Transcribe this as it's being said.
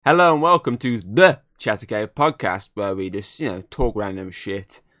Hello and welcome to the Chattercade podcast, where we just, talk random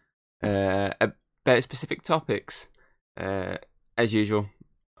shit about specific topics. As usual,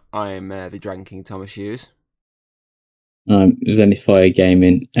 I am the Dragon King Thomas Hughes. Zenithfire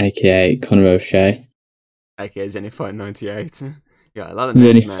Gaming, aka Conor O'Shea. AKA Zenithfire 98. Yeah, a lot of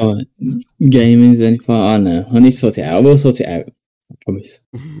names, man. Gaming, Zenithfire, I know. I need to sort it out. I will sort it out. I promise.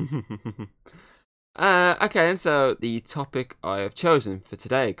 Okay, and so the topic I have chosen for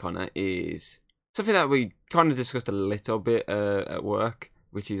today, Connor, is something that we kind of discussed a little bit at work,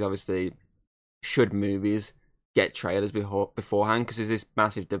 which is obviously, should movies get trailers beforehand? Because there's this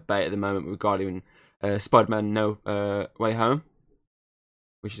massive debate at the moment regarding Spider-Man No Way Home,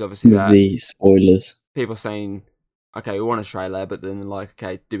 which is obviously that the spoilers. People saying, okay, we want a trailer, but then like,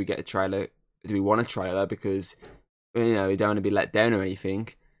 okay, do we get a trailer? Do we want a trailer? Because, we don't want to be let down or anything.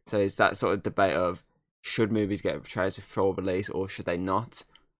 So it's that sort of debate of, should movies get trailers before release or should they not?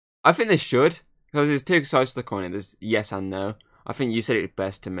 I think they should, because there's two sides to the coin. There's yes and no. I think you said it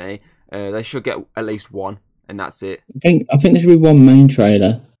best to me. They should get at least one, and that's it. I think there should be one main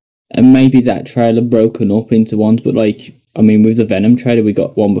trailer, and maybe that trailer broken up into ones. But with the Venom trailer, we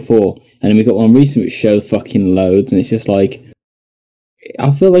got one before, and then we got one recent which shows fucking loads, and it's just like,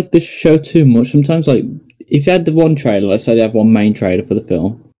 I feel like they show too much sometimes. Like, if you had the one trailer, let's say they have one main trailer for the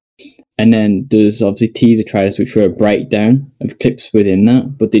film, and then there's obviously teaser trailers which were a breakdown of clips within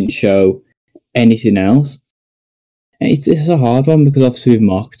that, but didn't show anything else. It's a hard one because obviously with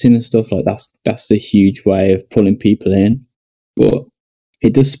marketing and stuff like that's a huge way of pulling people in, but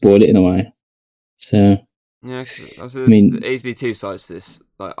it does spoil it in a way. So yeah, there's easily two sides to this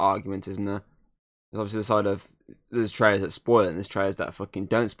argument, isn't there? There's obviously the side of there's trailers that spoil it, and there's trailers that fucking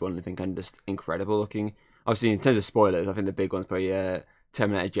don't spoil anything and just incredible looking. Obviously, in terms of spoilers, I think the big one's probably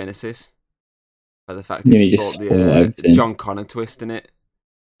Terminator Genesis. Like the fact it's got the John Connor twist in it,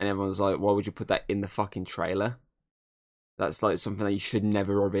 and everyone's like, "Why would you put that in the fucking trailer?" That's like something that you should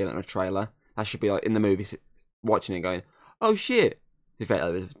never reveal in a trailer. That should be like in the movie, watching it, going, "Oh shit!" In fact,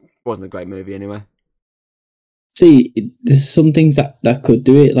 it wasn't a great movie anyway. See, there's some things that could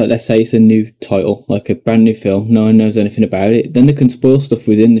do it. Like, let's say it's a new title, like a brand new film. No one knows anything about it. Then they can spoil stuff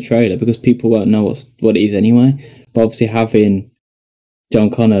within the trailer because people won't know what it is anyway. But obviously, having John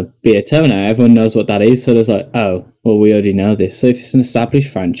Connor be a Terminator, everyone knows what that is. So there's like, oh, well, we already know this. So if it's an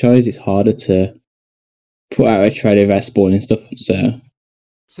established franchise, it's harder to put out a trailer without spoiling stuff.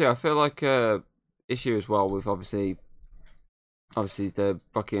 So I feel like issue as well with obviously the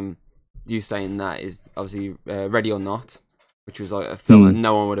fucking you saying that is obviously Ready or Not, which was like a film that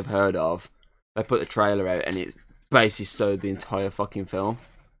no one would have heard of. They put the trailer out and it basically showed the entire fucking film.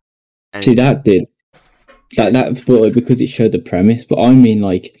 And see, that did that spoiled it because it showed the premise. But I mean,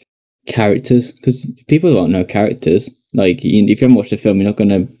 like, characters, because people don't know characters. Like, if you haven't watched the film, you're not going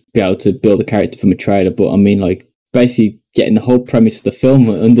to be able to build a character from a trailer. But I mean, like, basically getting the whole premise of the film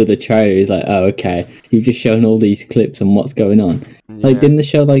under the trailer is like, oh, okay, you've just shown all these clips and what's going on. Yeah. Like, didn't they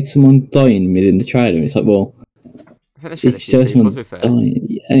show like someone dying within the trailer? It's like, well, if you show someone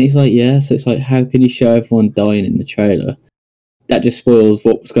dying, and it's like, yeah, so it's like, how can you show everyone dying in the trailer? That just spoils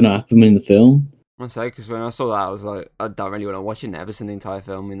what's going to happen in the film. I say, because when I saw that, I was like, I don't really want to watch it. Never seen the entire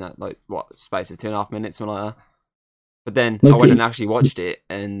film in that space of 2.5 minutes, something like that. But then I went and actually watched it,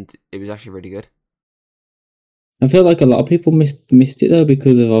 and it was actually really good. I feel like a lot of people missed it though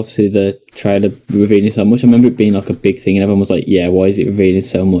because of obviously the trailer revealing so much. I remember it being like a big thing, and everyone was like, "Yeah, why is it revealing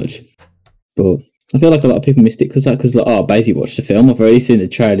so much?" But I feel like a lot of people missed it because I basically watched the film. I've already seen the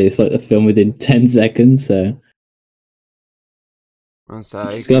trailer. It's like the film within 10 seconds. So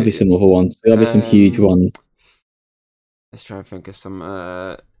there's gotta be some other ones. There's gotta be some huge ones. Let's try and think of some.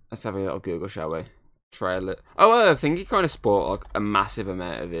 Let's have a little Google, shall we? Trailer. Oh, I think he kind of spoiled like a massive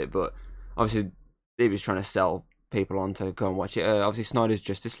amount of it, but obviously he was trying to sell people on to go and watch it. Obviously, Snyder's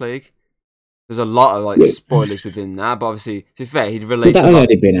Justice League. There's a lot of spoilers within that, but obviously, to be fair, he'd released. But that had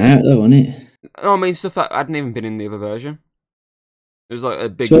already been out, though, wasn't it? Oh, I mean, stuff that hadn't even been in the other version. It was like a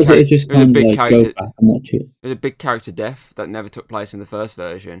big. So character. It was a big character death that never took place in the first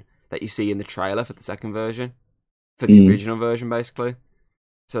version that you see in the trailer for the second version, for the original version, basically.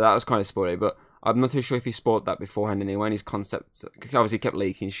 So that was kind of spoilery, but I'm not too sure if he spoiled that beforehand anyway. And his concepts, obviously, kept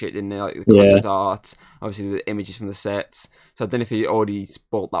leaking shit, didn't he? Like the concept art, obviously the images from the sets. So I don't know if he already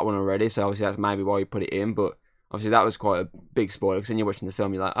spoiled that one already. So obviously that's maybe why he put it in. But obviously that was quite a big spoiler because then you're watching the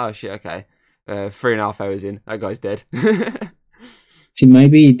film, you're like, oh shit, okay, 3.5 hours in, that guy's dead. See,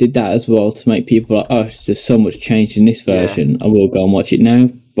 maybe he did that as well to make people like, oh, there's so much change in this version. I will go and watch it now.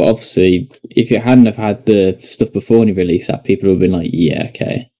 But obviously, if you hadn't have had the stuff before he released that, people would have been like, yeah,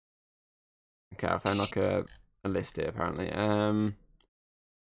 okay. Okay, I found like a list here apparently.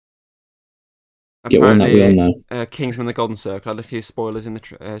 Get one that we all know. Kingsman: The Golden Circle had a few spoilers in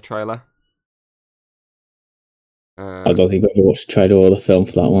the trailer. I don't think I've ever watched the trailer or the film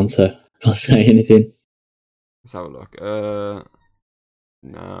for that one, so I can't say anything. Let's have a look.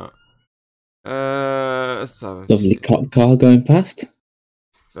 No. Let's have a Lovely cop car going past.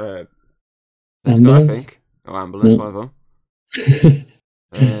 Let's go, I think. Oh, ambulance, whatever.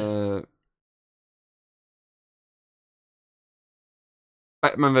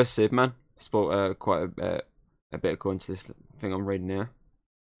 Batman vs Superman. Spoiled quite a bit according to this thing I'm reading here.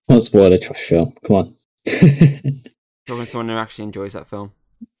 Don't spoil a trash film. Come on. Talking to someone who actually enjoys that film.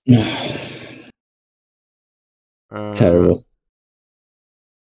 Terrible.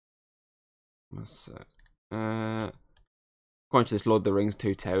 According to this, Lord of the Rings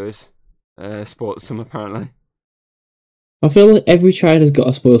 2 Towers spoiled some apparently. I feel like every trailer's got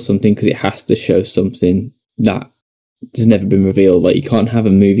to spoil something because it has to show something that has never been revealed. Like, you can't have a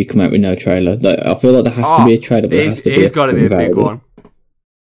movie come out with no trailer. Like, I feel like there has to be a trailer. But it's got to be a big one.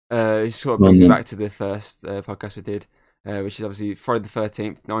 It sort of brings me back to the first podcast we did, which is obviously Friday the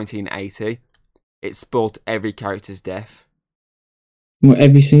 13th, 1980. It spoiled every character's death. What,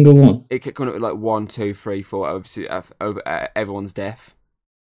 every single one? It kept coming up with like 1, 2, 3, 4 over everyone's death.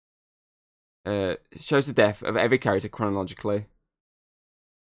 It shows the death of every character chronologically.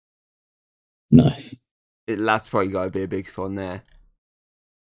 Nice. That's probably got to be a big fun there.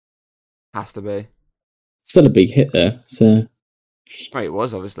 Has to be. Still a big hit there, so... Well, it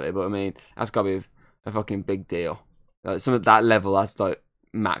was, obviously, but I mean, that's got to be a fucking big deal. Like, some of that level, that's like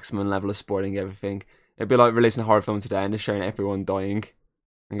maximum level of spoiling everything. It'd be like releasing a horror film today and just showing everyone dying.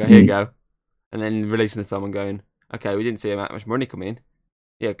 And go, here you go. And then releasing the film and going, okay, we didn't see that much money come in.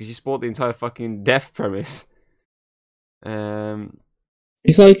 Yeah, because you spoiled the entire fucking death premise.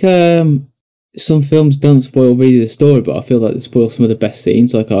 It's like, some films don't spoil really the story, but I feel like they spoil some of the best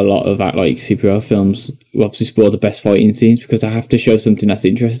scenes. Like a lot of that, like superhero films, obviously spoil the best fighting scenes because they have to show something that's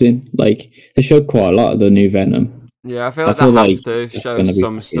interesting. Like they showed quite a lot of the new Venom. Yeah, I feel like they have to show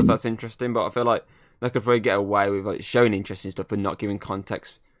some stuff that's interesting, but I feel like they could probably get away with like showing interesting stuff but not giving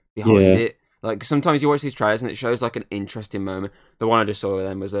context behind it. Like sometimes you watch these trailers and it shows like an interesting moment. The one I just saw with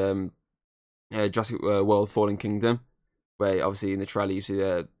them was Jurassic World: Fallen Kingdom, where obviously in the trailer you see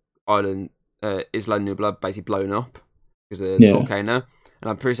the island. Isla Nublar basically blown up because of the volcano. And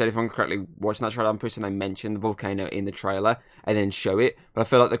I'm pretty sure if I'm correctly watching that trailer, I'm pretty sure they mentioned the volcano in the trailer and then show it. But I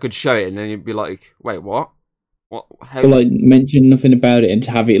feel like they could show it and then you'd be like, wait, what? What? How? Or like mention nothing about it and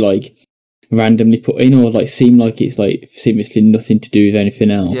have it like randomly put in, or like seem like it's like seamlessly nothing to do with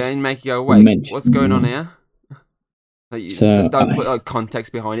anything else. Yeah, and make you go, wait, what's going on here? Like, don't put like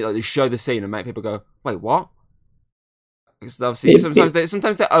context behind it. Like, they show the scene and make people go, wait, what? Because obviously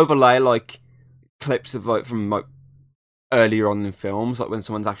sometimes they overlay like clips of like from like earlier on in films, like when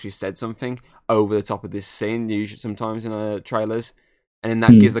someone's actually said something over the top of this scene, usually sometimes in trailers, and then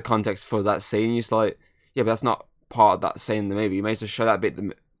that gives the context for that scene. You're just like, yeah, but that's not part of that scene in the movie. You may as well show that bit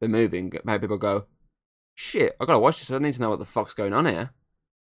the movie and make people go, shit, I gotta watch this. I need to know what the fuck's going on here.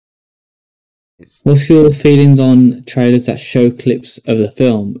 What's your feelings on trailers that show clips of the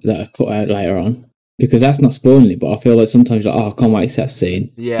film that are cut out later on? Because that's not spoiling it, but I feel like sometimes like, I can't wait to see that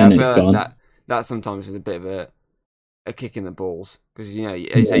scene. Yeah, and I feel like that sometimes is a bit of a kick in the balls. Because, you know,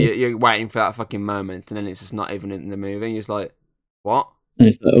 you're waiting for that fucking moment and then it's just not even in the movie. You're just like, what? And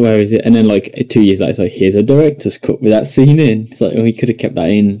it's like, where is it? And then like 2 years later, it's like, here's a director's cut with that scene in. It's like, we could have kept that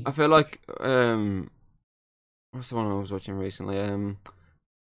in. I feel like, what's the one I was watching recently?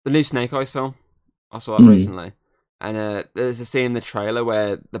 The new Snake Eyes film. I saw that recently. And there's a scene in the trailer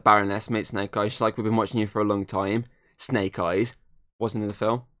where the Baroness meets Snake Eyes. She's like, we've been watching you for a long time. Snake Eyes. Wasn't in the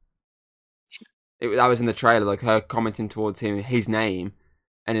film. That was in the trailer, like her commenting towards him, his name.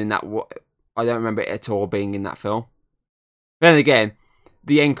 And in that, I don't remember it at all being in that film. But then again,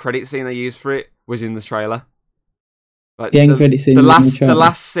 the end credit scene they used for it was in the trailer. Like, the end credit scene the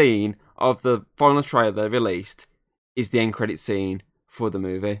last scene of the final trailer they released is the end credit scene for the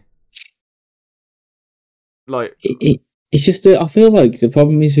movie. Like it's just I feel like the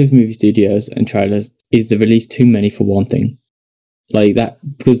problem is with movie studios and trailers is they release too many for one thing. Like that,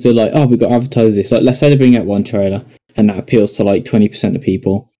 because they're like, oh, we've got to advertise this. Like, let's say they bring out one trailer and that appeals to like 20% of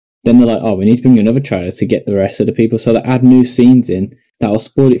people. Then they're like, oh, we need to bring another trailer to get the rest of the people. So they add new scenes in that'll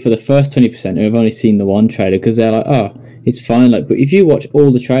spoil it for the first 20% who have only seen the one trailer because they're like, oh, it's fine. Like, but if you watch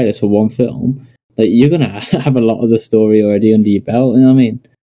all the trailers for one film, like you're gonna have a lot of the story already under your belt. You know what I mean?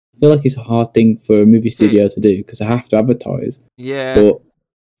 I feel like it's a hard thing for a movie studio to do because they have to advertise. Yeah. But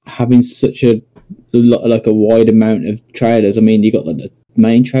having such a wide amount of trailers, I mean, you got like the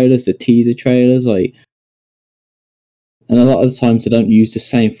main trailers, the teaser trailers, like, And a lot of the times they don't use the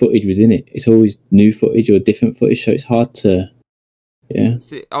same footage within it. It's always new footage or different footage, so it's hard to... Yeah.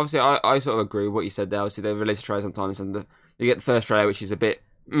 See, obviously, I sort of agree with what you said there. Obviously, they release a trailer sometimes, and you get the first trailer, which is a bit,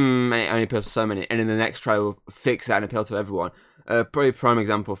 and it only appeals to so many, and then the next trailer will fix that and appeal to everyone. Probably a prime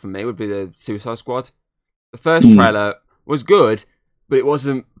example for me would be the Suicide Squad. The first trailer was good, but it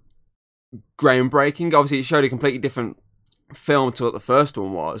wasn't groundbreaking. Obviously, it showed a completely different film to what the first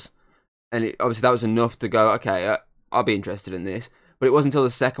one was, and obviously that was enough to go, okay, I'll be interested in this. But it wasn't until the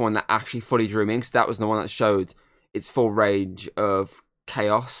second one that actually fully drew me in, because that was the one that showed its full range of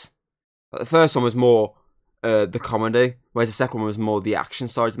chaos. Like, the first one was more the comedy, whereas the second one was more the action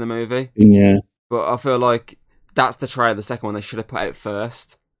side of the movie. Yeah. But I feel like that's the trailer, the second one they should have put out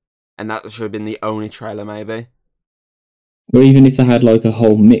first, and that should have been the only trailer, maybe. Or even if they had like a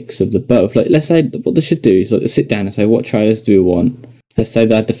whole mix of the both. Like, let's say what they should do is like sit down and say, what trailers do we want? Let's say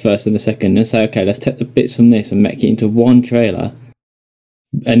they had the first and the second, and say, okay, let's take the bits from this and make it into one trailer,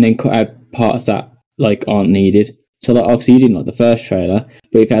 and then cut out parts that like aren't needed. So like, obviously you didn't like the first trailer,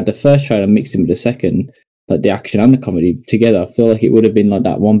 but if you had the first trailer mixed in with the second, like the action and the comedy together, I feel like it would have been like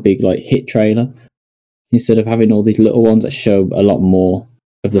that one big like hit trailer, instead of having all these little ones that show a lot more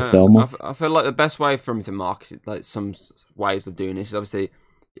of the film. I feel like the best way for them to market it, like some ways of doing this, is obviously,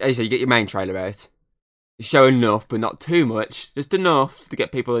 as you say, you get your main trailer out, you show enough, but not too much, just enough to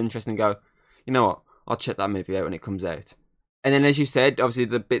get people interested and go, you know what, I'll check that movie out when it comes out. And then, as you said, obviously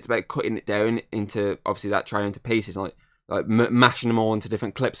the bits about cutting it down into, obviously, that trailer into pieces, like mashing them all into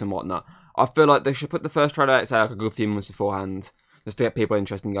different clips and whatnot. I feel like they should put the first trailer out, say, like a good few months beforehand, just to get people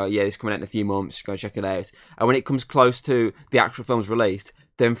interested and go, yeah, this is coming out in a few months, go check it out. And when it comes close to the actual film's released,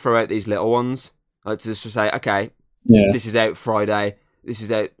 then throw out these little ones, like to just say, okay, this is out Friday, this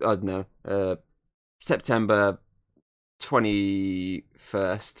is out, I don't know, September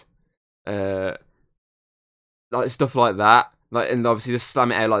 21st, like stuff like that, like, and obviously just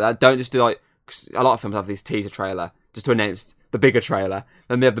slam it out like that. Don't just do like, 'cause a lot of films have this teaser trailer just to announce the bigger trailer,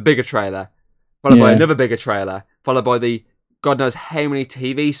 then they have the bigger trailer, followed by another bigger trailer, followed by the God knows how many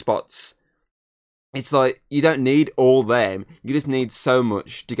TV spots. It's like, you don't need all them, you just need so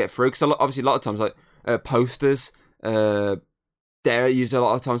much to get through, because obviously a lot of times, like, posters, they're used a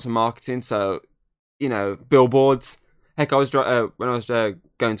lot of times for marketing, so, you know, billboards. Heck, I was when I was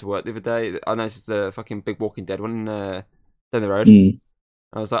going to work the other day, I noticed the fucking big Walking Dead one down the road.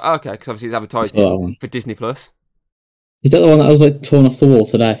 I was like, oh, okay, because obviously it's advertising for Disney Plus. Is that the one that was like torn off the wall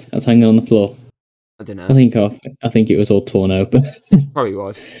today? That's hanging on the floor. I don't know. I think it was all torn open. Probably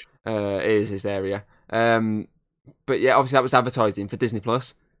was. It is this area. But yeah, obviously that was advertising for Disney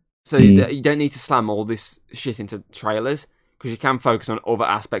Plus. So you don't need to slam all this shit into trailers, because you can focus on other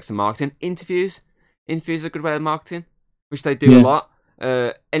aspects of marketing. Interviews are a good way of marketing, which they do a lot.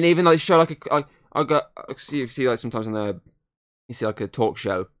 And even like show like I see like sometimes you see like a talk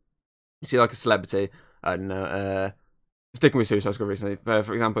show, you see like a celebrity. I don't know. Sticking with Suicide Squad recently,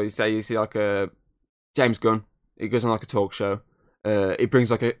 for example, you see like a James Gunn. He goes on like a talk show. He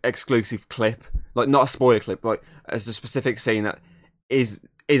brings like an exclusive clip, like not a spoiler clip, like as a specific scene that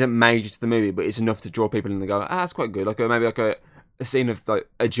isn't major to the movie, but it's enough to draw people in and go, that's quite good. Like maybe like a scene of like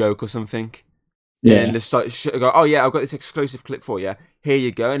a joke or something. Yeah. And just like go, oh yeah, I've got this exclusive clip for you. Here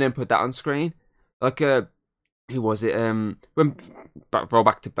you go, and then put that on screen. Like who was it? When roll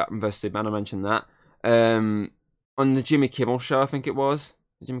back to Batman vs Superman, I mentioned that. On the Jimmy Kimmel show, I think it was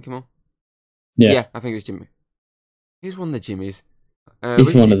Jimmy Kimmel. Yeah, I think it was Jimmy. Who's one of the Jimmys?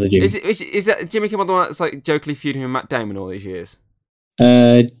 He's one of the Jimmys. Is that Jimmy Kimmel the one that's like jokingly feuding with Matt Damon all these years?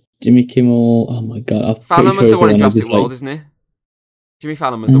 Jimmy Kimmel. Oh my god! Fallon was the one in Jurassic World, isn't he? Jimmy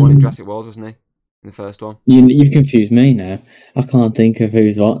Fallon was the one in Jurassic World, wasn't he? In the first one. You've confused me now. I can't think of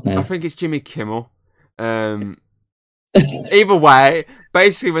who's what now. I think it's Jimmy Kimmel. Either way,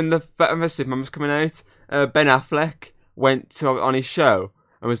 basically when the Batman vs Superman was coming out, Ben Affleck went on his show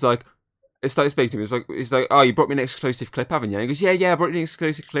and was like, it started speaking to me. He's like, oh, you brought me an exclusive clip, haven't you? And he goes, yeah, I brought you an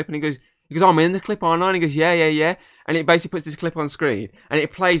exclusive clip. And he goes, oh, I'm in the clip online. He goes, yeah. And it basically puts this clip on screen, and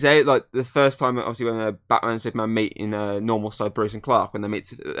it plays out like the first time, obviously, when Batman and Superman meet in normal side Bruce and Clark, when they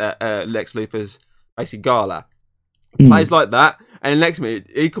meet Lex Luthor's basically gala. It plays like that, and next minute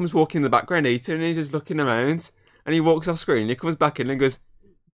he comes walking in the background eating, and he's just looking around, and he walks off screen, and he comes back in and goes,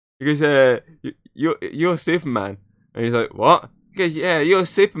 you're Superman. And he's like, what? He goes, yeah, you're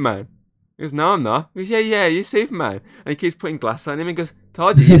Superman. He goes, no, I'm not. He goes, yeah, you're Superman. And he keeps putting glasses on him and goes,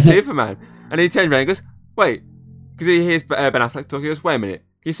 told you, you're Superman. And he turns around and goes, wait. Because he hears Ben Affleck talking. He goes, wait a minute.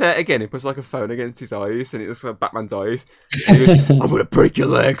 Can you say it again? He puts like a phone against his eyes, and it looks like Batman's eyes. And he goes, I'm going to break your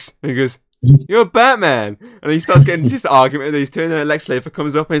legs. And he goes, you're Batman. And he starts getting into this argument with these two, and then Lex Luthor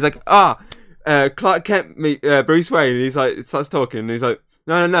comes up, and he's like, Clark Kent meet Bruce Wayne, and he's like, starts talking, and he's like,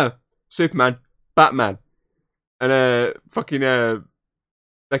 no, Superman, Batman, and fucking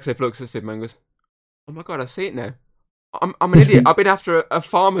Lex Luthor looks at Superman and goes, oh my god, I see it now. I'm an idiot. I've been after a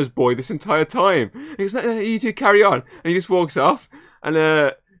farmer's boy this entire time. And he goes, no, you two carry on, and he just walks off,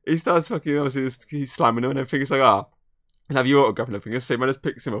 and he starts fucking obviously he's slamming him and everything. It's like, and have your autograph and everything. And Superman just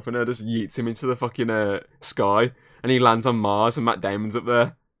picks him up and just yeets him into the fucking sky, and he lands on Mars, and Matt Damon's up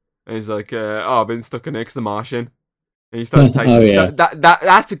there. And he's like, I've been stuck in here 'cause the Martian. And he starts taking... Oh, yeah.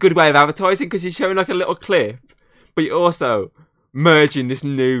 That's a good way of advertising, because you're showing like a little clip, but you're also merging this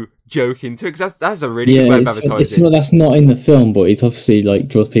new joke into it, because that's a really good way of advertising. That's not in the film, but it obviously like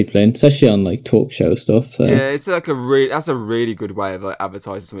draws people in, especially on like talk show stuff. So. Yeah, it's like that's a really good way of like,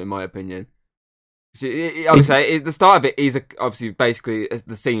 advertising something, in my opinion. See, obviously, the start of it is obviously basically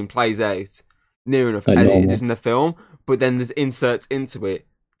the scene plays out near enough as it is in the film, but then there's inserts into it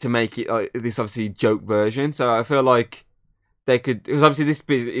to make it like this obviously joke version. So I feel like they could, because obviously this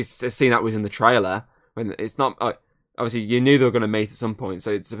is a scene that was in the trailer, when it's not like, obviously you knew they were going to meet at some point,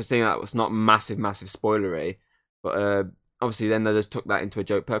 so it's a scene that was not massive spoilery, but obviously then they just took that into a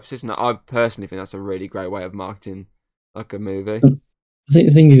joke purposes, and I personally think that's a really great way of marketing like a movie. I think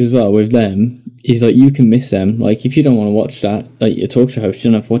the thing is as well with them is like you can miss them. Like if you don't want to watch that, like your talk show host,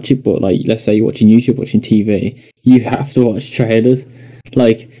 you don't have to watch it. But like let's say you're watching YouTube, watching TV, you have to watch trailers.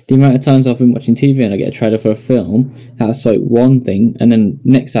 Like the amount of times I've been watching TV and I get a trailer for a film, that's like one thing, and then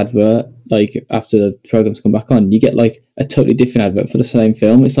next advert, like after the program's come back on, you get like a totally different advert for the same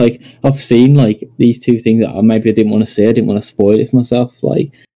film. It's like I've seen like these two things that maybe I didn't want to see. I didn't want to spoil it for myself.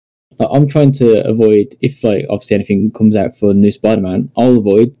 Like I'm trying to avoid, if like obviously anything comes out for the new Spider-Man, I'll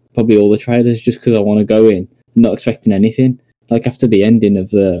avoid probably all the trailers just because I want to go in not expecting anything. Like after the ending of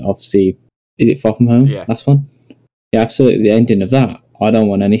the, obviously, is it Far From Home? Yeah. Last one? Yeah, after the ending of that, I don't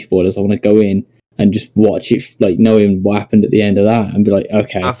want any spoilers. I want to go in and just watch it, like knowing what happened at the end of that, and be like,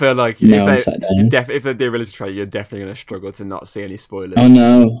 okay. I feel like if they do release a trailer, you're definitely going to struggle to not see any spoilers. Oh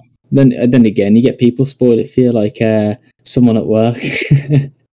no. Then again, you get people spoil it for you, like someone at work.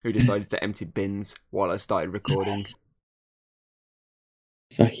 Who decided to empty bins while I started recording.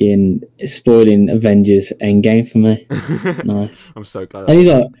 Fucking spoiling Avengers Endgame for me. Nice. I'm so glad. And he's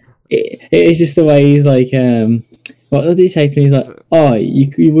like, it's just the way he's like, what did he say to me? He's like, oh,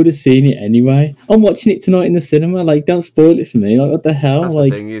 you would have seen it anyway. I'm watching it tonight in the cinema. Like, don't spoil it for me. Like, what the hell? That's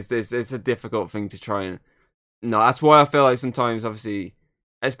like, the thing, is it's a difficult thing to try and... No, that's why I feel like sometimes, obviously,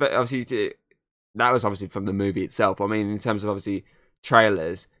 that was obviously from the movie itself. I mean, in terms of, obviously,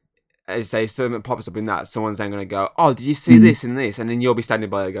 trailers, as say, if something pops up in that, someone's then going to go, oh, did you see this and this? And then you'll be standing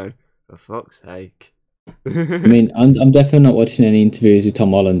by there going, for fuck's sake. I mean, I'm definitely not watching any interviews with Tom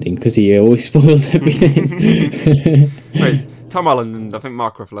Holland because he always spoils everything. Wait, Tom Holland and I think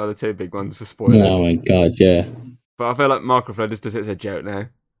Mark Ruffalo are the two big ones for spoilers. Oh my god, yeah. But I feel like Mark Ruffalo just does it as a joke now.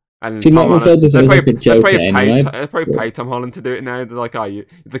 And See, Tom Holland, they probably pay Tom Holland to do it now. They're like, oh, you're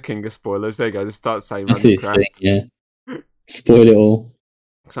the king of spoilers. There you go. They start saying random crap. Yeah. Spoil it all.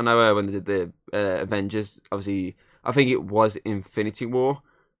 Because I know when they did the Avengers, obviously, I think it was Infinity War,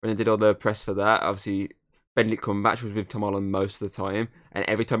 when they did all the press for that. Obviously, Benedict Cumberbatch was with Tom Holland most of the time, and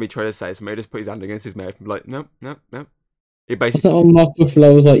every time he tried to say something, he just put his hand against his mouth and be like, nope. He basically... Was that when Mark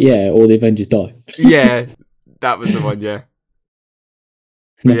Ruffalo was like, yeah, all the Avengers die? Yeah, that was the one, yeah.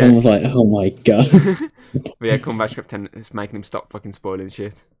 And everyone was like, oh my god. But yeah, Cumberbatch kept making him stop fucking spoiling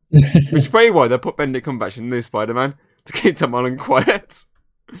shit. Which is probably why they put Benedict Cumberbatch in the new Spider-Man, to keep Tom Holland quiet.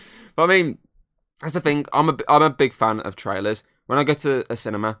 But I mean, that's the thing. I'm a big fan of trailers. When I go to a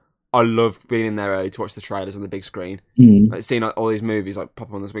cinema, I love being in there early to watch the trailers on the big screen. Like seeing like, all these movies like pop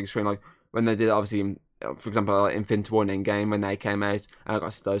up on this big screen. Like when they did, obviously, for example, like Infinity War and Endgame, when they came out, and I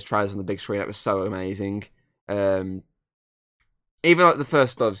got to see those trailers on the big screen. It was so amazing. Even like the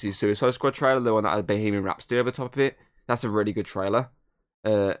first, obviously, Suicide Squad trailer, the one that had Bohemian Rhapsody over top of it. That's a really good trailer.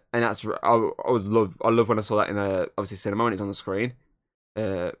 And that's I love when I saw that in obviously cinema when it's on the screen.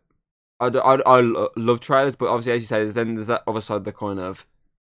 I love trailers, but obviously, as you say, there's that other side, the kind of,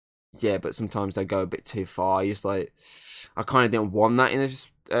 yeah, but sometimes they go a bit too far. Just like, I kind of didn't want that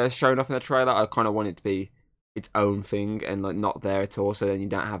in showing off in the trailer. I kind of want it to be its own thing and like not there at all, so then you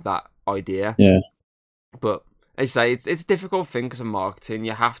don't have that idea. Yeah. But as you say, it's a difficult thing because of marketing.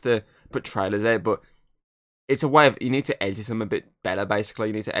 You have to put trailers out, but it's a way of, you need to edit them a bit better. Basically,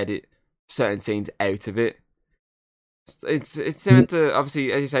 you need to edit certain scenes out of it. It's similar to,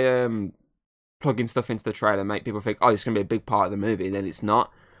 obviously, as you say, plugging stuff into the trailer, make people think, oh, it's going to be a big part of the movie, and then it's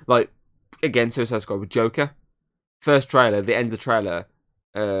not. Like, again, Suicide Squad with Joker. First trailer, the end of the trailer,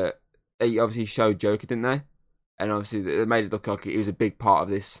 they obviously showed Joker, didn't they? And obviously, it made it look like he was a big part of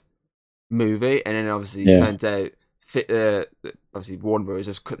this movie, and then obviously it turns out obviously Warner Bros.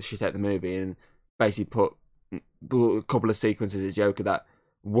 Just cut the shit out of the movie and basically put a couple of sequences of Joker that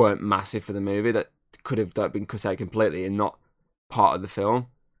weren't massive for the movie that could have been cut out completely and not part of the film.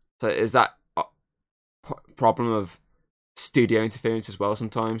 So is that a problem of studio interference as well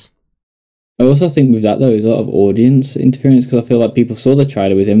sometimes? I also think with that though is a lot of audience interference, because I feel like people saw the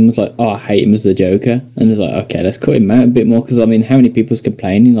trailer with him and was like, oh, I hate him as the Joker, and it's like, okay, let's cut him out a bit more, because I mean, how many people's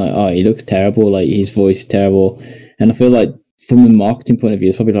complaining like, oh, he looks terrible, like his voice is terrible, and I feel like from a marketing point of view,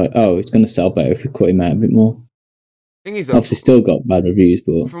 it's probably like, oh, it's going to sell better if we cut him out a bit more. Thing is, obviously still got bad reviews,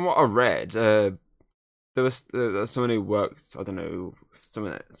 but from what I read, there was someone who worked, I don't know,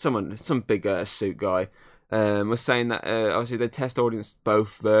 some big suit guy. Was saying that obviously they test audience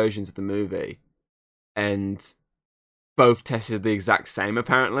both versions of the movie, and both tested the exact same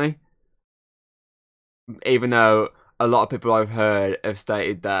apparently. Even though a lot of people I've heard have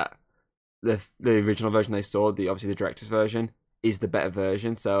stated that the original version they saw, obviously the director's version, is the better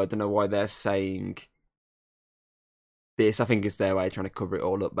version. So I don't know why they're saying this. I think it's their way of trying to cover it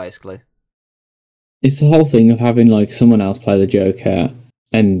all up, basically. It's the whole thing of having like someone else play the Joker.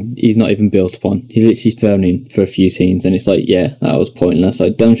 And he's not even built upon. He's literally thrown in for a few scenes, and it's like, yeah, that was pointless.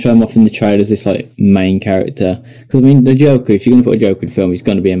 Like, don't show him off in the trailers. This like main character, because I mean, the Joker. If you're gonna put a Joker in film, he's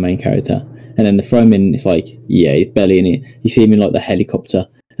gonna be a main character. And then they throw him in. It's like, yeah, he's barely in it. You see him in like the helicopter,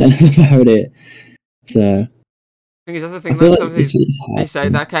 and that's about it. So, that's the thing. Like, they say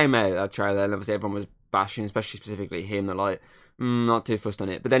that came out that trailer, and obviously everyone was bashing, especially specifically him. They're like, not too fussed on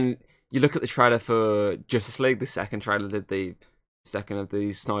it. But then you look at the trailer for Justice League. The second trailer did the second of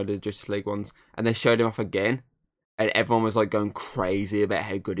the Snyder Justice League ones, and they showed him off again, and everyone was like going crazy about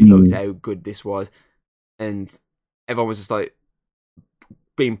how good he looked, how good this was, and everyone was just like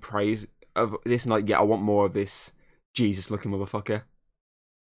being praised of this and like, yeah, I want more of this Jesus looking motherfucker.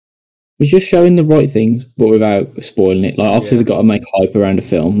 It's just showing the right things, but without spoiling it. Like, obviously they've got to make hype around a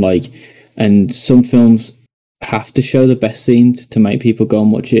film, like, and some films have to show the best scenes to make people go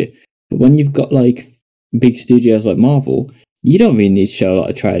and watch it. But when you've got like big studios like Marvel, you don't really need to show a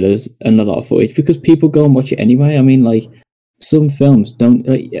lot of trailers and a lot of footage, because people go and watch it anyway. I mean, like, some films don't,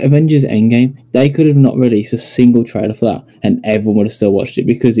 like Avengers Endgame, they could have not released a single trailer for that and everyone would have still watched it,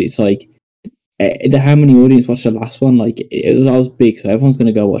 because it's like, how many audience watched the last one? Like, that was big, so everyone's going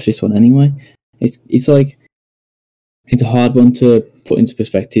to go watch this one anyway. It's like, it's a hard one to put into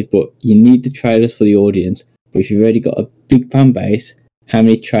perspective, but you need the trailers for the audience. But if you've already got a big fan base, how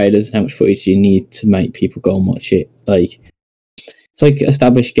many trailers and how much footage do you need to make people go and watch it? Like, it's like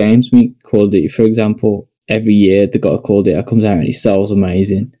established games. I mean, Call of Duty, for example, every year they've got a Call of Duty that comes out and it sells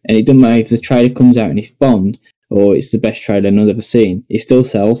amazing. And it doesn't matter if the trailer comes out and it's bombed, or it's the best trailer no one's ever seen, it still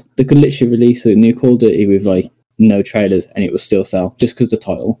sells. They could literally release a new Call of Duty with like no trailers and it will still sell, just because the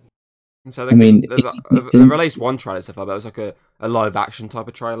title. And so they released one trailer so far, but it was like a live action type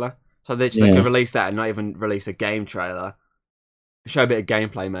of trailer. So they could release that and not even release a game trailer. Show a bit of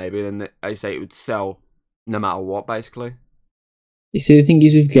gameplay maybe, then they say it would sell no matter what, basically. You see, the thing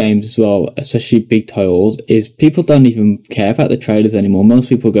is with games as well, especially big titles, is people don't even care about the trailers anymore. Most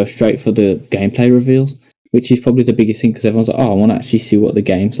people go straight for the gameplay reveals, which is probably the biggest thing, because everyone's like, oh, I want to actually see what the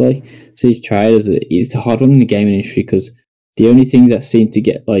game's like. So these trailers, it's a hard one in the gaming industry, because the only things that seem to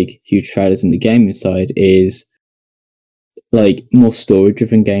get like huge trailers in the gaming side is like more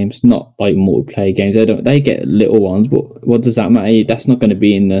story-driven games, not like multiplayer games. They get little ones, but what does that matter? That's not going to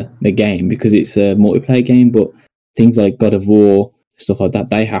be in the game because it's a multiplayer game. But things like God of War, stuff like that,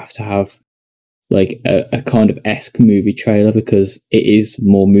 they have to have like a kind of esque movie trailer, because it is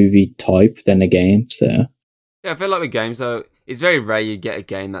more movie type than a game. So yeah, I feel like with games though, it's very rare you get a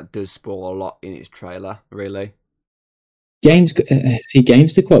game that does spoil a lot in its trailer, really. Games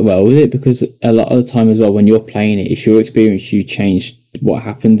do quite well with it, because a lot of the time as well, when you're playing it, it's your experience. You change what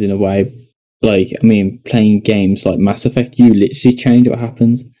happens in a way. Like, I mean, playing games like Mass Effect, you literally change what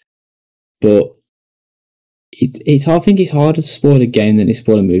happens. But it's hard. I think it's harder to spoil a game than to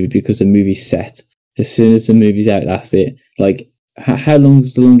spoil a movie, because the movie's set. As soon as the movie's out, that's it. Like, how long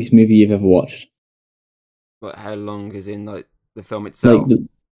is the longest movie you've ever watched? But how long is in like the film itself?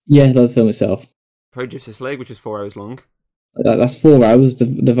 Like the film itself. Pro Justice League, which is 4 hours long. That's 4 hours.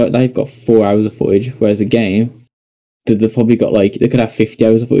 They've got 4 hours of footage, whereas a game, they've probably got like, they could have 50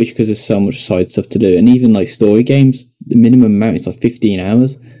 hours of footage, because there's so much side stuff to do. And even like story games, the minimum amount is like 15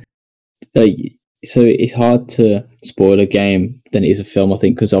 hours. Like, so it's hard to spoil a game than it is a film, I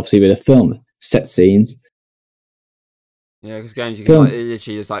think, because obviously with a film, set scenes. Yeah, because games you can like,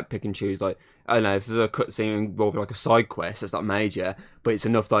 literally just like pick and choose. Like, I don't know, if there's a cutscene involving like a side quest, that's not major, but it's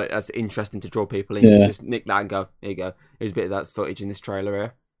enough like that's interesting to draw people in. Yeah. You can just nick that and go, here you go. Here's a bit of that footage in this trailer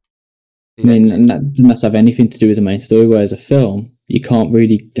here. I mean, and that doesn't have to have anything to do with the main story. Whereas a film, you can't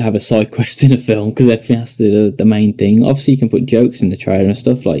really have a side quest in a film because everything has to do the main thing. Obviously, you can put jokes in the trailer and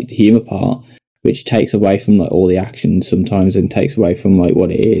stuff, like the humor part, which takes away from like all the action sometimes and takes away from like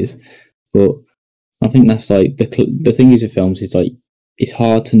what it is. But I think that's like the thing is with films is like it's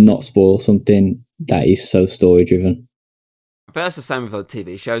hard to not spoil something that is so story driven. I bet that's the same with like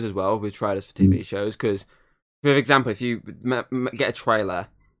TV shows as well, with trailers for TV shows. Because, for example, if you get a trailer,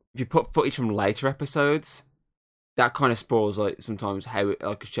 if you put footage from later episodes, that kind of spoils like sometimes how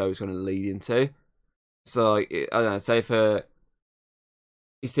like a show is going to lead into. So like, I don't know, say for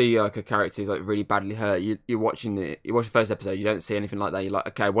you see like a character is like really badly hurt, you watch the first episode, you don't see anything like that. You're like,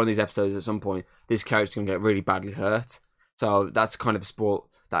 okay, one of these episodes at some point, this character's going to get really badly hurt. So that's kind of a sport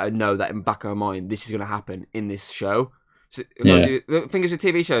that I know that in the back of my mind, this is going to happen in this show. So, the thing is with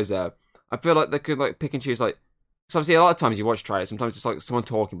TV shows though, I feel like they could like pick and choose like. So obviously a lot of times you watch trailers, sometimes it's like someone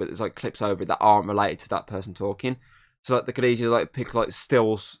talking, but there's like clips over it that aren't related to that person talking. So like they could easily like pick like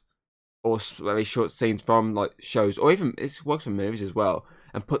stills or very short scenes from like shows, or even it works for movies as well,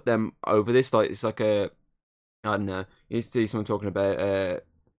 and put them over this. Like it's like I don't know, you see someone talking about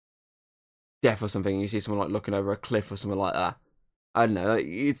death or something, and you see someone like looking over a cliff or something like that. I don't know. Like,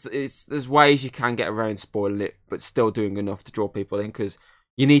 it's there's ways you can get around spoiling it, but still doing enough to draw people in because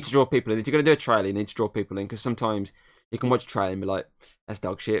you need to draw people in. If you're going to do a trailer, you need to draw people in because sometimes you can watch a trailer and be like, that's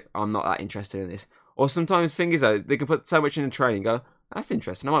dog shit. I'm not that interested in this. Or sometimes things though, they can put so much in a trailer and go, that's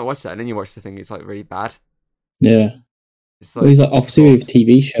interesting. I might watch that. And then you watch the thing, it's like really bad. Yeah. It's like obviously with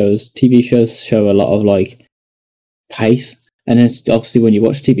TV shows show a lot of like pace. And then obviously when you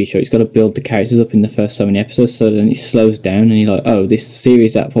watch a TV show, it's got to build the characters up in the first so many episodes, so then it slows down and you're like, oh, this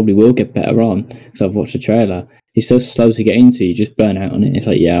series that probably will get better on because I've watched the trailer. It's so slow to get into, you just burn out on it. It's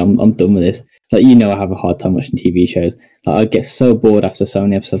like, yeah, I'm done with this. Like, you know, I have a hard time watching TV shows. Like, I get so bored after so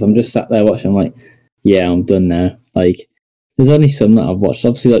many episodes. I'm just sat there watching, I'm like, yeah, I'm done now. Like, there's only some that I've watched.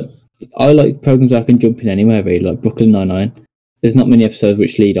 Obviously, like, I like programs where I can jump in anywhere, really, like Brooklyn Nine-Nine. There's not many episodes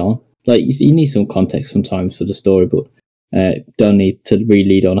which lead on. Like, you need some context sometimes for the story, but don't need to really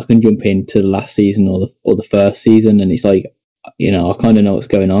lead on. I can jump into the last season or the first season, and it's like, you know, I kind of know what's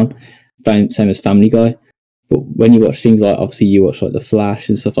going on. Same as Family Guy. But when you watch things like, obviously you watch like The Flash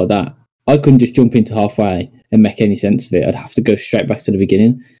and stuff like that, I couldn't just jump into halfway and make any sense of it. I'd have to go straight back to the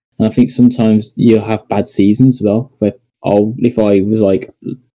beginning. And I think sometimes you'll have bad seasons as well, where if I was like,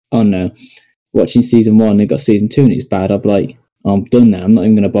 I don't know, watching season 1 and got season 2 and it's bad, I'd be like, oh, I'm done now, I'm not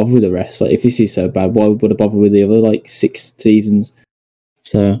even going to bother with the rest. Like, if this is so bad, why would I bother with the other like 6 seasons?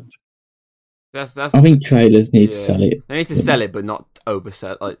 So that's I think trailers need to sell it. They need to sell it, but not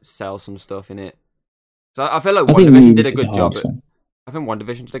oversell, like sell some stuff in it. So I feel like WandaVision did a good job. I think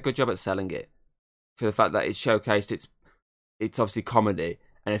WandaVision did a good job at selling it for the fact that it showcased it's obviously comedy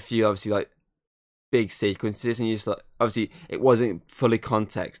and a few obviously like big sequences, and you just like obviously it wasn't fully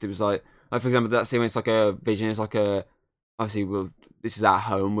context. It was like for example that scene when it's like a vision, it's like a obviously this is our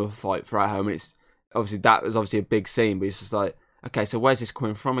home, we'll fight for our home, and it's obviously that was obviously a big scene, but it's just like, okay, so where's this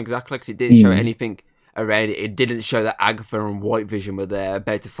coming from exactly? Because it didn't show anything around it. It didn't show that Agatha and White Vision were there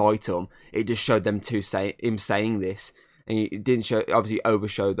about to fight him. It just showed them two him saying this, and it didn't show, obviously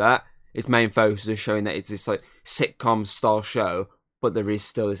overshowed that. Its main focus is showing that it's this like sitcom style show, but there is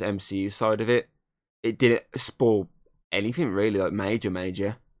still this MCU side of it. It didn't spoil anything really, like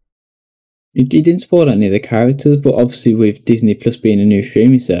major. It didn't spoil any of the characters, but obviously with Disney Plus being a new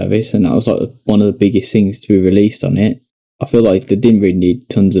streaming service, and that was like one of the biggest things to be released on it, I feel like they didn't really need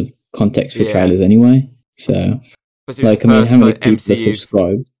tons of context for trailers anyway. So, like, I mean, how many people are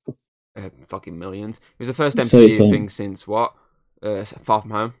subscribed? Fucking millions. It was the first MCU thing since what? Far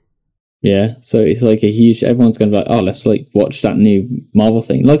From Home. Yeah, so it's like a huge. Everyone's going to be like, oh, let's like watch that new Marvel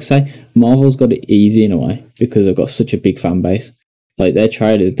thing. Like I say, Marvel's got it easy in a way because they've got such a big fan base. Like their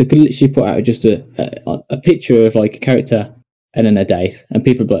trailers, they could literally put out just a picture of like a character and then a date, and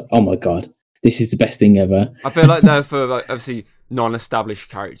people be like, oh my god, this is the best thing ever. I feel like though for like obviously non-established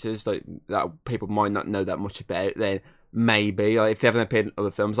characters like that people might not know that much about, then maybe like, if they haven't appeared in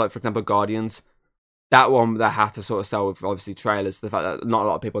other films, like for example Guardians, that one they had to sort of sell with obviously trailers. The fact that not a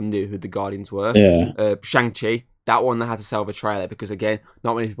lot of people knew who the Guardians were. Yeah. Shang-Chi, that one they had to sell with a trailer because again,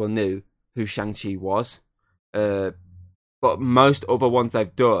 not many people knew who Shang-Chi was. But most other ones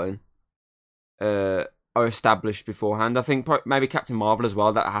they've done are established beforehand. I think maybe Captain Marvel as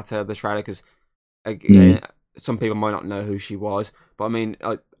well, that had to have the trailer because again, some people might not know who she was. But I mean,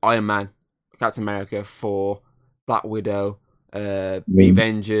 Iron Man, Captain America, Thor, Black Widow, The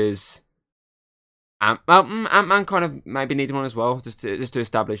Avengers, Ant-Man kind of maybe needed one as well, just to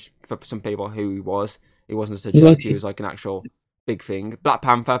establish for some people who he was. He wasn't just a joke, he was like an actual big thing. Black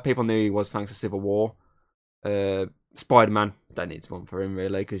Panther, people knew he was thanks to Civil War. Spider-Man, don't need one for him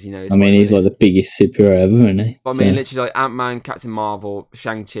really, because you know. I mean, he's like the biggest superhero ever, isn't he? But I mean, literally, like Ant-Man, Captain Marvel,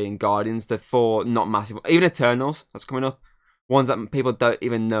 Shang-Chi, and Guardians, the 4 not massive. Even Eternals, that's coming up. Ones that people don't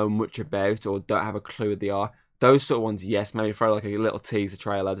even know much about or don't have a clue what they are. Those sort of ones, yes, maybe throw like a little teaser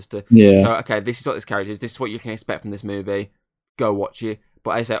trailer just to go, okay, this is what this character is, this is what you can expect from this movie. Go watch it.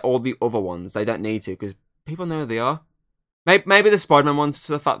 But I say all the other ones, they don't need to because people know who they are. Maybe the Spider-Man ones,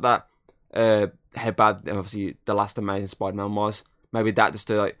 to the fact that how bad obviously the last Amazing Spider-Man was. Maybe that just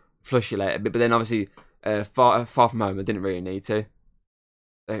to like flush you later. But then obviously Far From Home, I didn't really need to.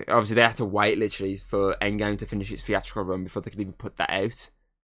 Obviously they had to wait literally for Endgame to finish its theatrical run before they could even put that out.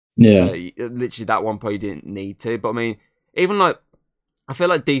 Yeah. So literally that one probably didn't need to. But I mean, even like, I feel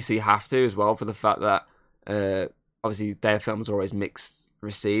like DC have to as well, for the fact that obviously their films are always mixed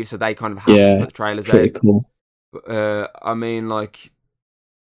received, so they kind of have to put the trailers out. Cool. I mean, like,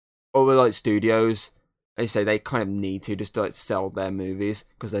 other like studios, they say they kind of need to just to, like, sell their movies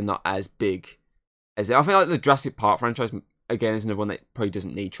because they're not as big as it. I feel like the Jurassic Park franchise again is another one that probably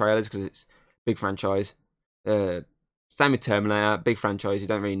doesn't need trailers because it's a big franchise. Same with Terminator, big franchise, you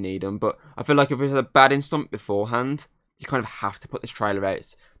don't really need them. But I feel like if there's a bad instant beforehand, you kind of have to put this trailer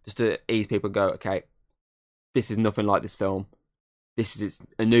out just to ease people. Go, okay, this is nothing like this film. This is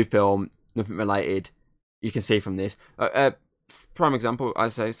a new film, nothing related. You can see from this. Prime example, I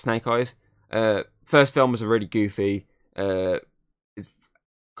say Snake Eyes. First film was a really goofy, it's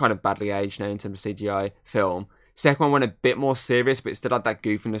kind of badly aged now in terms of CGI film. Second one went a bit more serious, but it still had that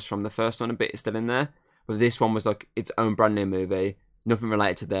goofiness from the first one. A bit is still in there. But this one was like its own brand new movie, nothing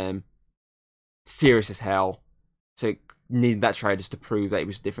related to them, serious as hell. So it needed that trailer just to prove that it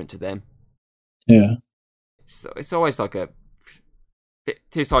was different to them. Yeah. So it's always like a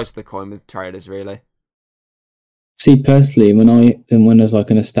two sides to the coin with trailers, really. See, personally, when there's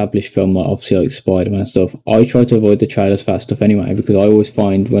like an established film, like obviously like Spider-Man stuff, I try to avoid the trailers for that stuff anyway, because I always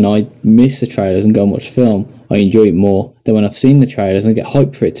find when I miss the trailers and go and watch the film, I enjoy it more than when I've seen the trailers and get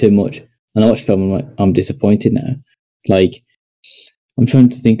hyped for it too much. And I watch the film and I'm like, I'm disappointed now. Like, I'm trying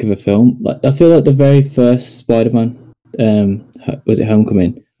to think of a film. Like, I feel like the very first Spider-Man, was it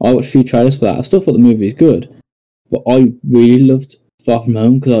Homecoming? I watched a few trailers for that. I still thought the movie was good, but I really loved Far From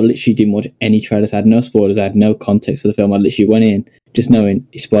Home because I literally didn't watch any trailers. I had no spoilers. I had no context for the film. I literally went in just knowing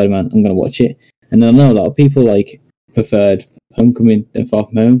it's Spider-Man. I'm going to watch it. And I know a lot of people like preferred Homecoming than Far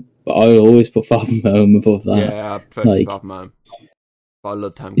From Home, but I would always put Far From Home above that. Yeah, I prefer Far From Home. But I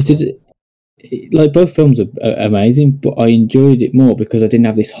loved Homecoming. Like, both films are amazing, but I enjoyed it more because I didn't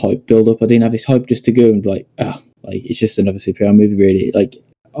have this hype build up. I didn't have this hype just to go and be like, oh, like, it's just another superhero movie, really. Like,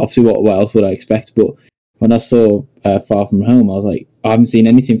 obviously, what else would I expect? But when I saw Far From Home, I was like, I haven't seen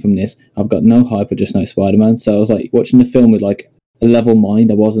anything from this. I've got no hype, I just know Spider-Man. So I was like watching the film with like a level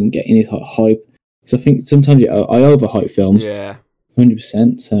mind. I wasn't getting this hype. So I think sometimes I overhype films. Yeah,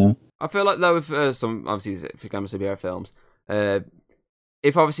 100%. So I feel like though with some obviously if you come to superhero films,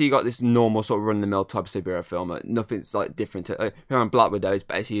 if obviously you got this normal sort of run-of-the-mill type of superhero film, like, nothing's like different to Black Widow is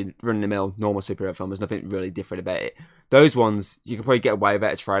basically run-of-the-mill normal superhero film. There's nothing really different about it. Those ones you can probably get away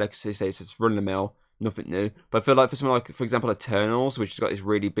with a trailer because they say it's run-of-the-mill, nothing new. But I feel like for something like, for example, Eternals, which has got this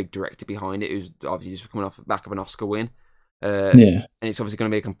really big director behind it, who's obviously just coming off the back of an Oscar win, and it's obviously going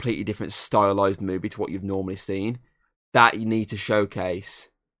to be a completely different stylized movie to what you've normally seen. That you need to showcase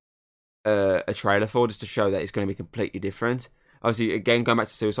a trailer for, just to show that it's going to be completely different. Obviously, again, going back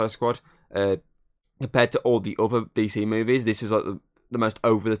to Suicide Squad, compared to all the other DC movies, this was like the most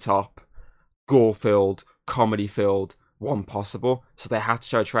over-the-top, gore-filled, comedy-filled one possible. So they had to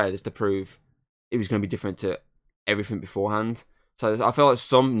show trailers to prove it was going to be different to everything beforehand. So I feel like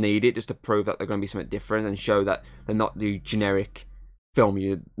some need it just to prove that they're going to be something different and show that they're not the generic film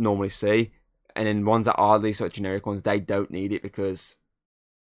you normally see. And then ones that are these sort of generic ones, they don't need it because,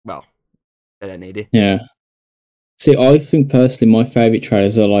 well, they don't need it. Yeah. See, I think personally my favourite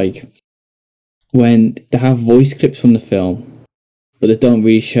trailers are like when they have voice clips from the film, but they don't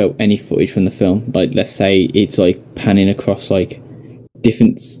really show any footage from the film. Like, let's say it's like panning across like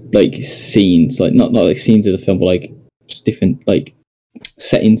different like scenes, like not like scenes of the film, but like just different like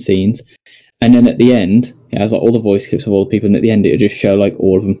setting scenes. And then at the end, it has like all the voice clips of all the people, and at the end it'll just show like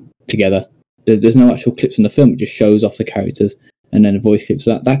all of them together. There's no actual clips from the film, it just shows off the characters and then the voice clips.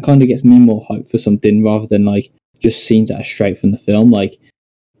 That kind of gets me more hyped for something rather than like just scenes that are straight from the film. Like,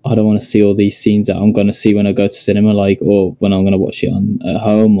 I don't want to see all these scenes that I'm going to see when I go to cinema, like, or when I'm going to watch it at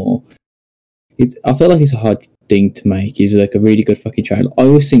home. Or I feel like it's a hard thing to make. It's like a really good fucking trailer. I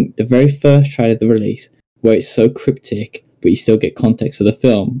always think the very first trailer they release, where it's so cryptic but you still get context for the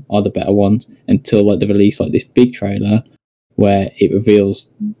film, are the better ones. Until like they release like this big trailer where it reveals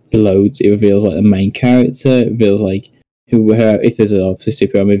loads. It reveals like the main character. It reveals like if there's obviously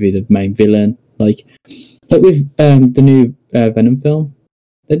superhero movie, the main villain. Like with the new Venom film,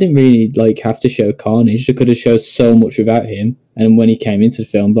 they didn't really like have to show Carnage. They could have showed so much without him. And when he came into the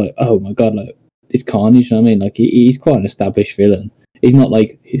film, like, oh my god, like it's Carnage. You know what I mean, like he's quite an established villain. He's not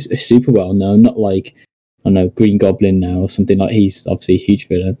like he's super well known. Not like I don't know Green Goblin now or something. Like he's obviously a huge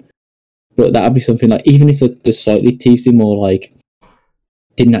villain. But that'd be something like even if they slightly teased him or like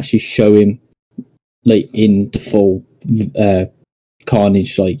didn't actually show him like in the full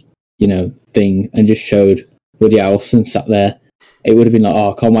Carnage like thing and just showed Woody Harrelson sat there, it would have been like,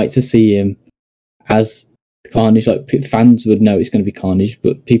 oh, I can't wait to see him as Carnage. Like fans would know it's going to be Carnage,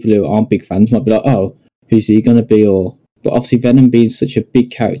 but people who aren't big fans might be like, oh, who's he going to be? But obviously Venom being such a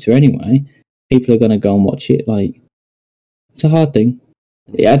big character anyway, people are going to go and watch it. Like it's a hard thing.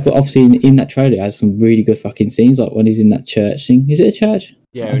 Yeah, but obviously in that trailer, it has some really good fucking scenes, like when he's in that church thing. Is it a church?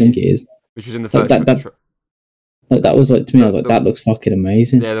 Yeah, I think it is. Which was in the first. That was like to me. I was like, that looks fucking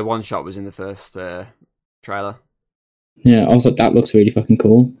amazing. Yeah, the one shot was in the first trailer. Yeah, I was like, that looks really fucking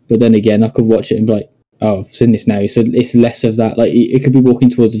cool. But then again, I could watch it and be like, oh, I've seen this now. So it's less of that. Like it could be walking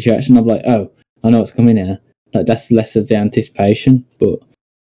towards the church, and I'm like, oh, I know what's coming here. Like that's less of the anticipation, but.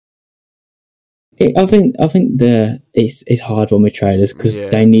 I think it's hard one with trailers because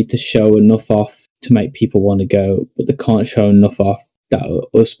they need to show enough off to make people want to go, but they can't show enough off that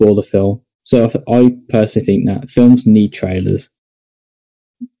will spoil the film. So I personally think that films need trailers,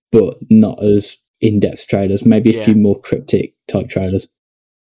 but not as in-depth trailers. Maybe a few more cryptic type trailers.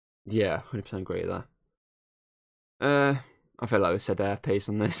 Yeah, 100% agree with that. I feel like we said our piece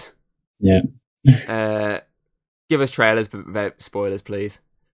on this. Yeah. Give us trailers, but without spoilers, please.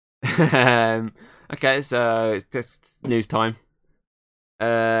 Okay, so it's news time.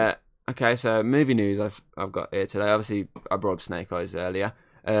 Okay, so movie news I've got here today. Obviously, I brought up Snake Eyes earlier.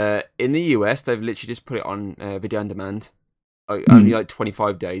 In the US, they've literally just put it on video on demand. Only like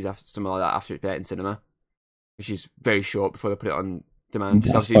 25 days after something like that after it's been out in cinema, which is very short before they put it on demand.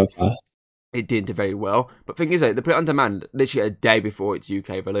 That's so fast. It did very well, but the thing is, they put it on demand literally a day before its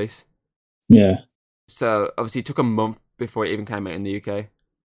UK release. Yeah. So obviously, it took a month before it even came out in the UK.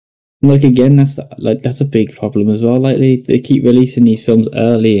 Like again, that's a big problem as well. Like they keep releasing these films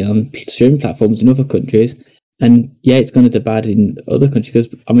early on streaming platforms in other countries, and yeah, it's going to do bad in other countries.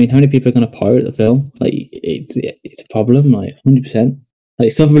 Because I mean, how many people are going to pirate the film? Like it's a problem. Like 100%.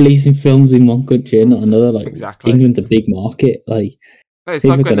 Like stop releasing films in one country and not another. Like exactly. England's a big market. Like it's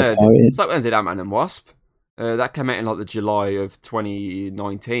like when they did Ant-Man and Wasp. That came out in like the July of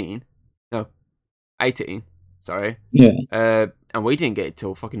 2019. No, 18. Sorry. Yeah. And we didn't get it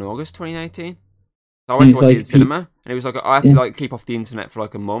till fucking August 2018. So I went to watch it in cinema, and it was like I had to like keep off the internet for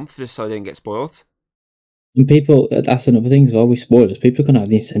like a month just so I didn't get spoiled. And people, that's another thing as well with spoilers. People are gonna have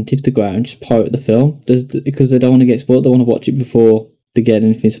the incentive to go out and just pirate the film because they don't want to get spoiled. They want to watch it before they get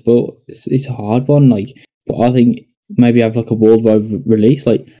anything spoiled. It's a hard one. Like, but I think maybe have like a worldwide release.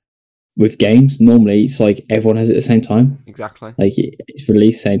 Like with games, normally it's like everyone has it at the same time. Exactly. Like it's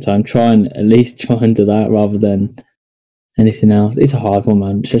released same time. At least try and do that rather than anything else. It's a hard one,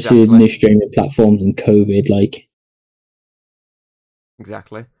 man. Especially with new streaming platforms and COVID. Like,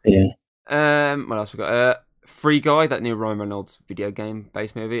 exactly. Yeah. What else we got? Free Guy, that new Ryan Reynolds video game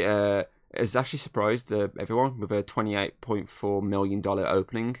based movie, has actually surprised everyone with a $28.4 million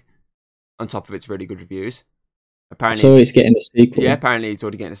opening on top of its really good reviews. Apparently, so it's getting a sequel. Yeah, apparently it's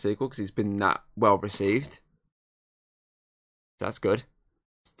already getting a sequel because it's been that well received. So that's good.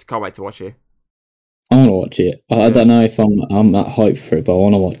 Can't wait to watch it. I want to watch it. I don't know if I'm that hyped for it, but I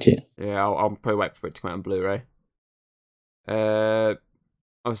want to watch it. Yeah, I'll probably wait for it to come out on Blu-ray.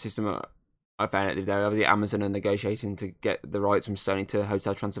 Obviously, I found out the other day. Obviously, Amazon are negotiating to get the rights from Sony to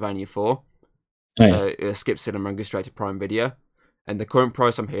Hotel Transylvania 4. Oh, so it'll skip cinema and go straight to Prime Video. And the current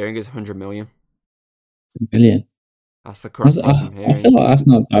price I'm hearing is $100 million. $1 million. That's the current price I'm hearing. I feel like that's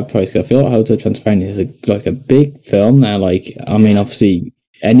not a bad price. I feel like Hotel Transylvania is like a big film now. Like, I mean, obviously,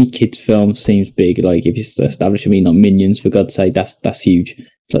 any kids' film seems big. Like, if you establish, not Minions, for God's sake, that's huge.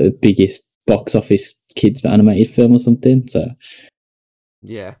 It's like the biggest box office kids animated film or something. So,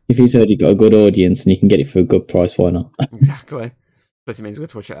 yeah, if he's already got a good audience and you can get it for a good price, why not? Exactly. Plus, it means we're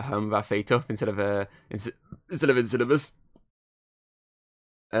to watch it at home with our feet up instead of in cinemas.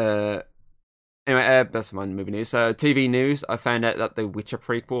 Anyway, that's my movie news. So, TV news, I found out that the Witcher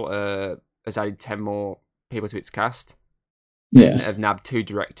prequel has added 10 more people to its cast. Yeah. And have nabbed 2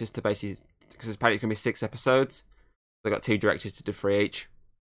 directors to basically, because apparently it's going to be 6 episodes. They got 2 directors to do 3 each.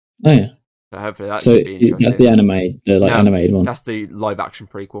 Oh, yeah. So hopefully that should be interesting. That's the animated one. That's the live action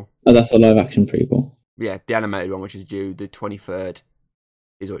prequel. Oh, that's a live action prequel. Yeah, the animated one, which is due the 23rd,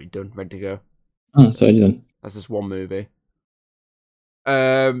 is already done, ready to go. Oh, so done. That's just one movie.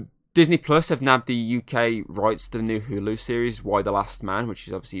 Disney Plus have nabbed the UK rights to the new Hulu series, Y the Last Man, which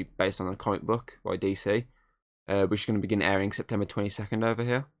is obviously based on a comic book by DC, which is going to begin airing September 22nd over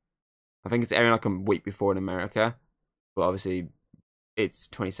here. I think it's airing like a week before in America, but obviously it's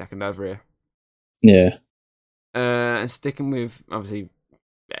 22nd over here. Yeah. And sticking with, obviously,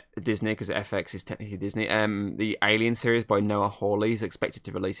 Disney, because FX is technically Disney, the Alien series by Noah Hawley is expected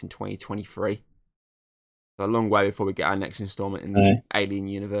to release in 2023. So a long way before we get our next installment in the Alien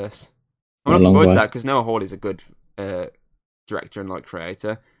universe. I'm looking forward to that because Noah Hawley's a good director and like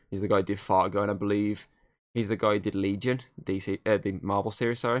creator. He's the guy who did Fargo, and I believe he's the guy who did Legion, the Marvel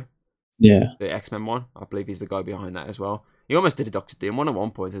series, sorry. Yeah. The X-Men one. I believe he's the guy behind that as well. He almost did a Doctor Doom one at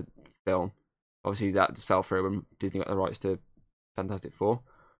one point, a film. Obviously that just fell through when Disney got the rights to Fantastic Four.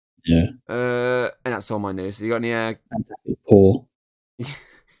 Yeah. And that's all my news. You got any Fantastic Four. got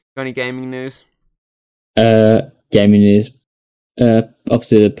any gaming news? Gaming news.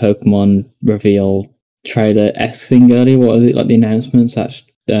 Obviously the Pokemon reveal trailer-esque thing earlier. What was it, like the announcements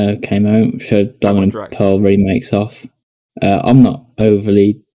that came out showed Diamond and Pearl remakes off. I'm not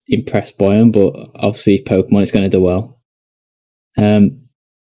overly impressed by them, but obviously Pokemon is going to do well.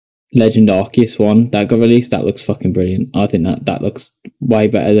 Legend Arceus one that got released, that looks fucking brilliant. I think that looks way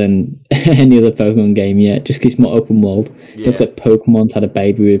better than any other Pokemon game yet, just because it's more open world. It looks like Pokemon's had a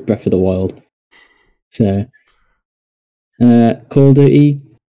baby with Breath of the Wild. So Call of Duty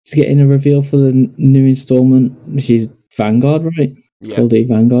is getting a reveal for the new installment, which is Vanguard, right? Yeah. Call of Duty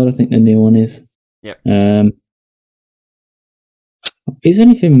Vanguard, I think the new one is. Yep. Is there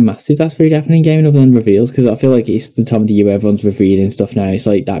anything massive that's really happening in gaming other than reveals? Because I feel like it's the time of the year where everyone's revealing stuff now. It's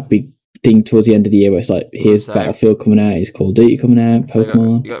like that big thing towards the end of the year where it's like, here's Battlefield coming out, here's Call of Duty coming out,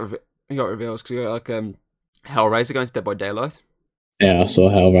 Pokemon. You got reveals because you got like Hellraiser going to Dead by Daylight. Yeah, I saw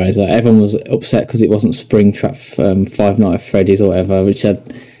Hellraiser. Everyone was upset because it wasn't Springtrap Five Nights at Freddy's or whatever, which I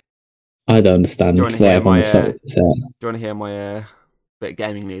don't understand why everyone was so upset. Do you want to hear my bit of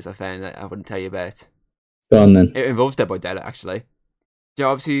gaming news I found that I wouldn't tell you about? Go on then. It involves Dead by Daylight, actually. Do you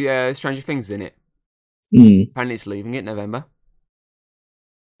know, obviously, Stranger Things is in it. Apparently it's leaving it in November.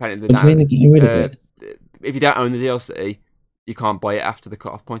 Apparently if you don't own the DLC, you can't buy it after the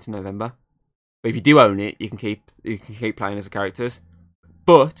cut-off point in November. But if you do own it, you can keep playing as the characters.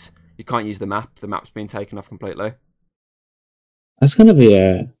 But you can't use the map. The map's been taken off completely. That's going to be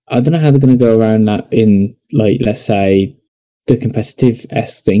I don't know how they're going to go around that in, like, let's say, the competitive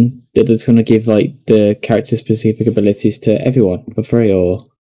S thing. That it's going to give, like, the character-specific abilities to everyone for free, or...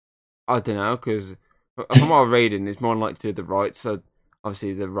 I don't know, because from what I'm reading, it's more likely to do the rights. So,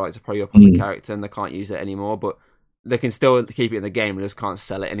 obviously, the rights are probably up on the character and they can't use it anymore. But they can still keep it in the game and just can't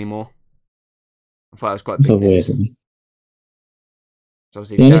sell it anymore. I thought it was quite big news. So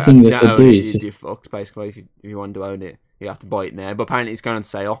obviously, if you don't own it, you're fucked, basically. If you want to own it, you have to buy it now. But apparently it's going on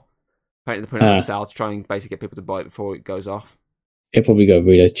sale. Apparently they're putting it on sale to try and basically get people to buy it before it goes off. It'll probably go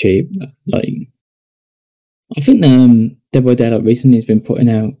really cheap. Like, I think Dead by Daylight recently has been putting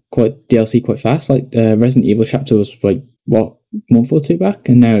out DLC quite fast. Like, Resident Evil chapter was like, what, a month or two back?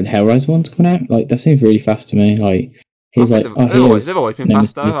 And now Hellraiser one's coming out. Like, that seems really fast to me. Like, they've always been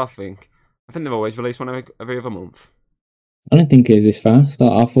fast though, I think. I think they've always released one every other month. I don't think it is this fast.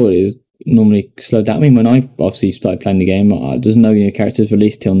 I thought it was normally slowed down. I mean, when I obviously started playing the game, there's no new characters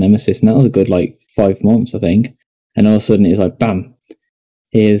released till Nemesis, and that was a good, 5 months, I think. And all of a sudden it's like, bam,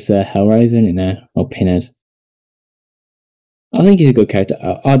 here's Hellraiser in it now, or Pinhead. I think he's a good character.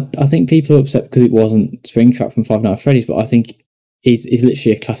 I think people are upset because it wasn't Springtrap from Five Nights at Freddy's, but I think he's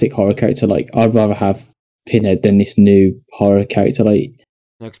literally a classic horror character. Like, I'd rather have Pinhead than this new horror character,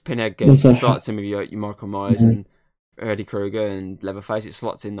 because Pinhead slots in with your Michael Myers and Freddy Krueger and Leatherface. It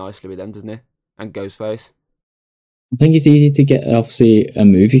slots in nicely with them, doesn't it? And Ghostface. I think it's easy to get, obviously, a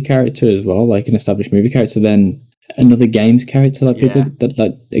movie character as well, like an established movie character, than another game's character. People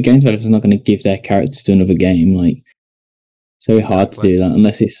that a game developer's not going to give their characters to another game. It's very hard to do that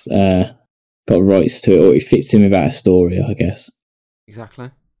unless it's got rights to it or it fits in without a story, I guess. Exactly.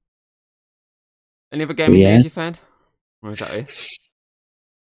 Any other gaming news you found? Or is that it?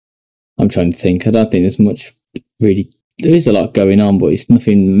 I'm trying to think. I don't think there's much really. There is a lot going on, but it's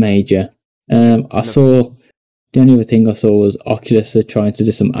nothing major. I saw the only other thing I saw was Oculus are trying to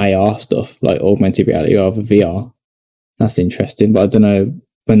do some AR stuff, like augmented reality over VR. That's interesting, but I don't know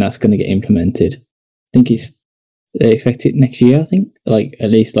when that's going to get implemented. I think they expect it next year. I think,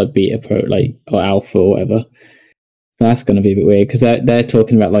 at least beta pro, or alpha or whatever. That's going to be a bit weird because they're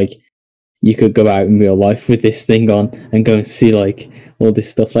talking about you could go out in real life with this thing on and go and see like all this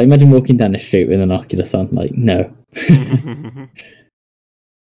stuff. Like imagine walking down the street with an Oculus on. Like no.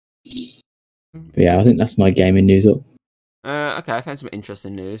 But yeah, I think that's my gaming news up. Okay, I found some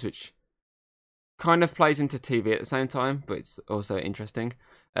interesting news, which kind of plays into TV at the same time, but it's also interesting.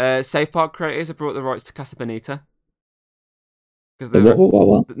 South Park creators have brought the rights to Casa Bonita. Because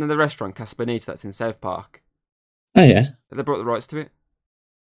the restaurant Casa Bonita that's in South Park. Oh yeah. They brought the rights to it.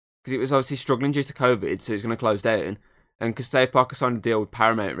 Because it was obviously struggling due to COVID, so it's going to close down. And because South Park signed a deal with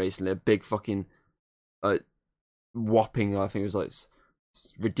Paramount recently, a big fucking, whopping, I think it was like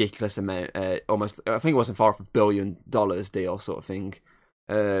ridiculous amount, almost, I think it wasn't far off $1 billion deal sort of thing.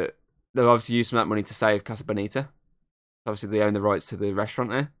 They've obviously used some of that money to save Casa Bonita. Obviously, they own the rights to the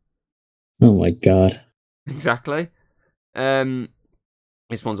restaurant there. Oh my god. Exactly.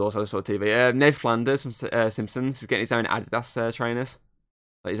 This one's also sort of TV. Ned Flanders from Simpsons is getting his own Adidas trainers.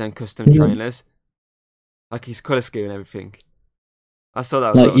 Like his own custom trainers. Like his colour scheme and everything. I saw that.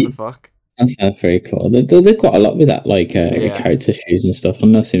 I was like, what the fuck? That sounds very cool. They do quite a lot with that, like character shoes and stuff. I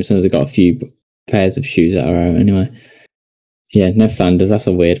know Simpsons have got a few pairs of shoes that are out anyway. Yeah, Ned Flanders, that's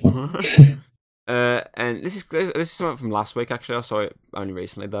a weird one. And this is something from last week, actually. I saw it only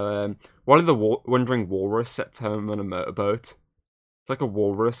recently, though. One of the Wandering Walrus set home on a motorboat. It's like a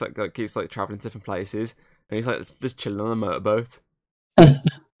walrus that keeps like traveling to different places, and he's like just chilling on a motorboat.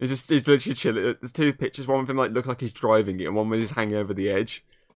 he's literally chilling. There's two pictures. One of him like looks like he's driving it, and one where he's hanging over the edge.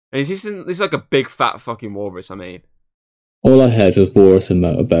 And this is like a big fat fucking walrus. I mean, all I heard was walrus and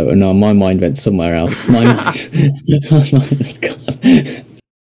motorboat, and my mind went somewhere else. But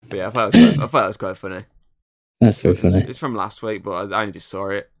yeah, I thought that was quite funny. That's very funny. It's from last week, but I only just saw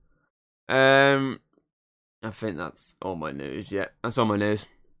it. I think that's all my news. Yeah, that's all my news.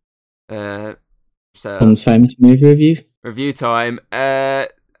 So Tom's famous movie review time.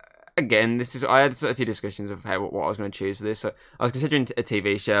 Again, I had a few discussions of what I was going to choose for this. So I was considering a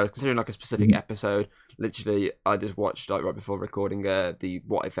TV show. I was considering like a specific episode. Literally, I just watched like right before recording the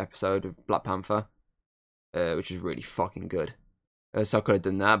What If episode of Black Panther, which is really fucking good. So I could have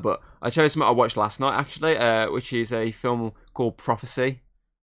done that, but I chose something I watched last night actually, which is a film called Prophecy.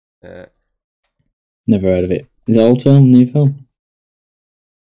 Never heard of it. Is it old film, new film?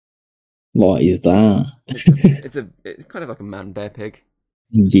 What is that? It's kind of like a man bear pig.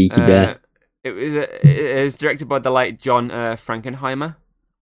 Geeky bear. It was directed by the late John Frankenheimer,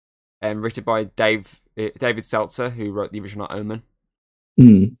 and written by David Seltzer, who wrote the original Omen.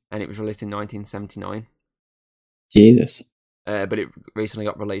 And it was released in 1979. Jesus. But it recently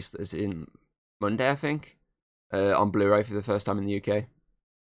got released as in Monday, I think, on Blu-ray for the first time in the UK.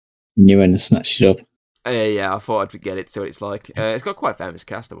 And you went and snatched it up. Yeah, I thought I'd get it, see what it's like. It's got quite a famous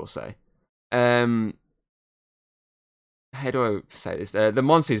cast, I will say. How do I say this? The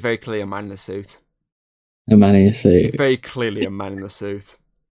monster is very clearly a man in a suit. A man in a suit. It's very clearly a man in a suit.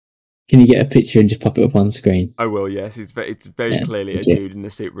 Can you get a picture and just pop it up on screen? I will, yes. It's very clearly a dude in a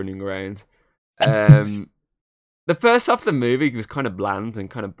suit running around. The first half of the movie was kind of bland and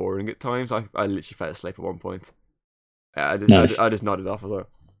kind of boring at times. I literally fell asleep at one point. I just nodded off.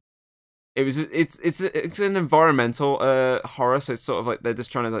 It's an environmental horror, so it's sort of like they're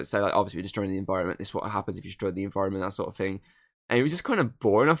just trying to like say like obviously you're destroying the environment. This is what happens if you destroy the environment, that sort of thing. And it was just kind of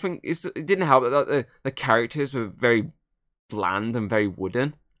boring. I think it didn't help that the characters were very bland and very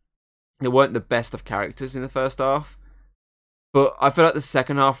wooden. They weren't the best of characters in the first half, but I feel like the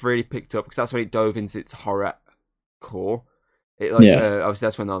second half really picked up because that's when it dove into its horror core. Obviously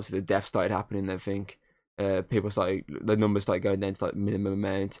that's when the deaths started happening. I think the numbers started going down to like minimum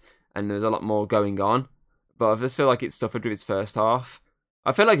amount. And there's a lot more going on. But I just feel like it suffered with its first half.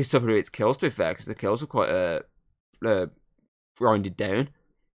 I feel like it suffered with its kills, to be fair, because the kills were quite grinded down.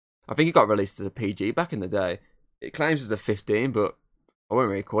 I think it got released as a PG back in the day. It claims it's a 15, but I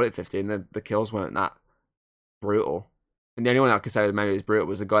wouldn't really call it 15. The kills weren't that brutal. And the only one I could say maybe was brutal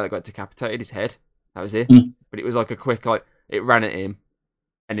was the guy that got decapitated, his head. That was it. But it was like a quick, like, it ran at him,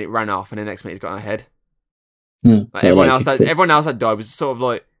 and it ran off, and the next minute he's got a head. Like, everyone else that died was sort of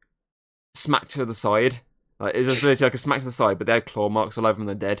like, smacked to the side. Like it was just literally like a smack to the side, but they had claw marks all over them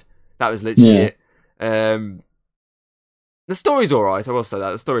and they're dead. That was literally it. The story's alright, I will say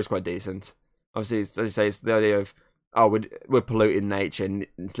that. The story's quite decent. Obviously, as you say, it's the idea of we're polluting nature and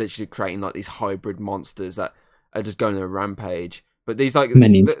it's literally creating like these hybrid monsters that are just going on a rampage. But these like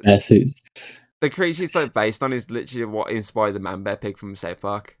many suits. The creature it's like based on is literally what inspired the man bear pig from South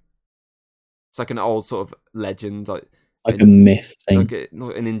Park. It's like an old sort of legend, like a myth thing, like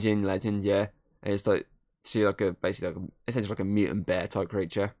an Indian legend, yeah. And it's like essentially like a mutant bear type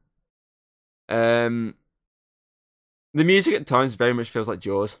creature. The music at times very much feels like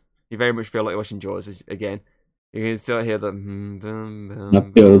Jaws. You very much feel like you're watching Jaws again. You can still hear the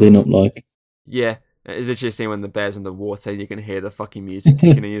That building up like. Yeah, it's literally a scene when the bear's underwater. You can hear the fucking music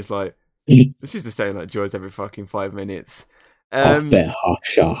kicking, and he's like, "This is the same like Jaws every fucking 5 minutes." Half bear, half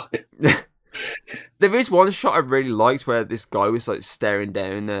shark. There is one shot I really liked where this guy was like staring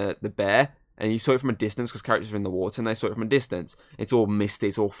down the bear, and you saw it from a distance because characters are in the water, and they saw it from a distance. It's all misty,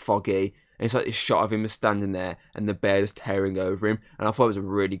 it's all foggy, and it's like this shot of him standing there, and the bear is tearing over him, and I thought it was a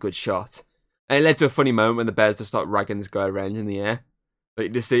really good shot. And it led to a funny moment when the bears just start ragging this guy around in the air. Like,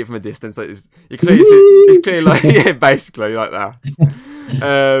 you just see it from a distance, like this. You clearly see it's clearly like, yeah, basically like that.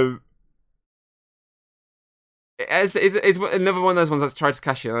 It's another one of those ones that's tried to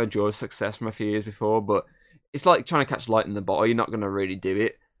cash in on Jaws' success from a few years before, but it's like trying to catch light in the bottle. You're not going to really do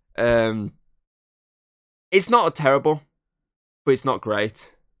it. It's not terrible, but it's not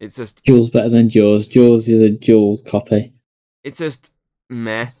great. It's just Jaws better than Jaws. Jaws is a Jaws copy. It's just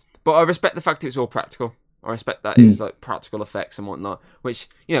meh. But I respect the fact it was all practical. I respect that it was like practical effects and whatnot, which,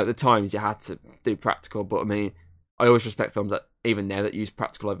 you know, at the times you had to do practical, but I mean, I always respect films that, even now, that use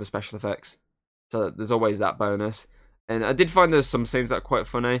practical over special effects. So there's always that bonus. And I did find there's some scenes that are quite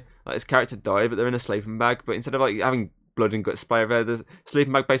funny. Like, his character died, but they're in a sleeping bag, but instead of like having blood and guts spray everywhere, the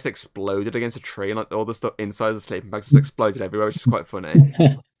sleeping bag basically exploded against a tree, and like all the stuff inside the sleeping bag just exploded everywhere, which is quite funny.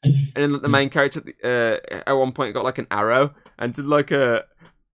 And then the main character at one point got like an arrow and did like a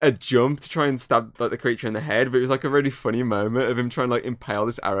jump to try and stab like the creature in the head, but it was like a really funny moment of him trying to like impale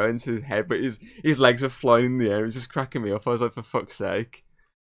this arrow into his head, but his legs were flying in the air. It was just cracking me up. I was like, for fuck's sake.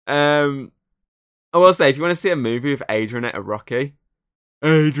 I will say, if you want to see a movie with Adrian Rocky,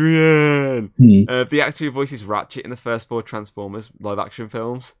 Adrian! The actor who voices Ratchet in the first 4 Transformers live action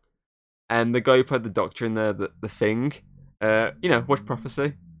films, and the guy who played the Doctor in the Thing, you know, watch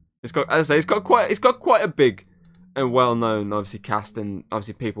Prophecy. It's got, as I say, it's got quite a big and well-known, obviously, cast and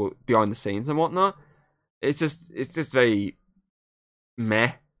obviously people behind the scenes and whatnot. It's just very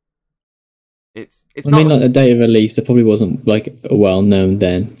meh. It's I not. mean, like the date of release, there probably wasn't like a well-known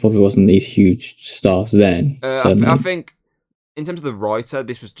then. Probably wasn't these huge stars then. I think, in terms of the writer,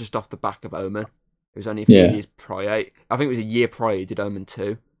 this was just off the back of Omen. It was only a few years prior. I think it was a year prior he did Omen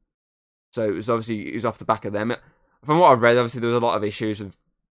 2. So it was off the back of them. From what I've read, obviously there was a lot of issues with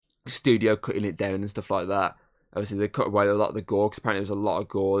studio cutting it down and stuff like that. Obviously they cut away a lot of the gore, because apparently there was a lot of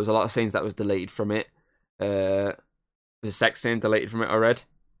gore. There's a lot of scenes that was deleted from it. There's a sex scene deleted from it, I read.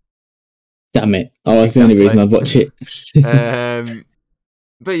 Damn it. Oh, that's the only reason I'd watch it.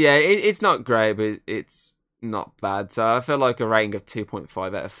 But yeah, it's not great, but it's not bad. So I feel like a rating of 2.5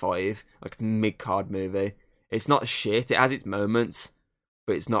 out of 5. Like, it's a mid-card movie. It's not shit. It has its moments,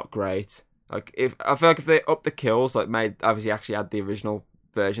 but it's not great. Like, I feel like if they up the kills, like obviously actually add the original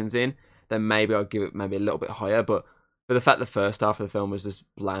versions in, then maybe I'll give it maybe a little bit higher. But for the fact the first half of the film was just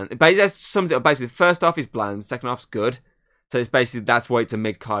bland, basically the first half is bland, the second half's good. So it's basically, that's why it's a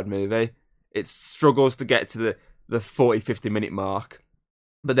mid-card movie. It struggles to get to the 40-50 minute mark,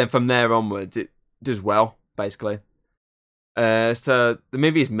 but then from there onwards it does well, basically. So the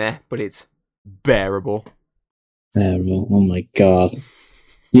movie is meh, but it's bearable. Bearable. Oh my god,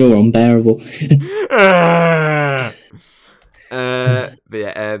 you're unbearable. But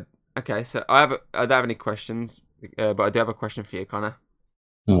yeah, okay. So I don't have any questions, but I do have a question for you, Connor.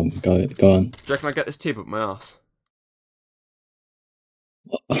 Oh my god, go on. Do you reckon I get this tube up my arse?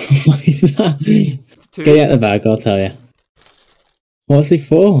 What is that? It's Get it out of the bag, I'll tell you. What's it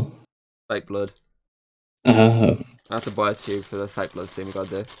for? Fake blood. Oh. I have to buy a tube for the fake blood scene we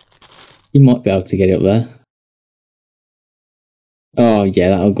gotta do. You might be able to get it up there. Oh yeah,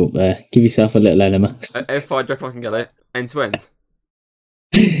 that'll go up there. Give yourself a little enema. How far do you reckon I can get it? End to end?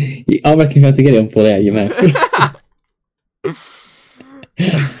 I reckon you have to get it and pull it out of your mouth.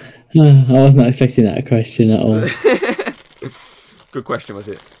 I was not expecting that question at all. Good question, was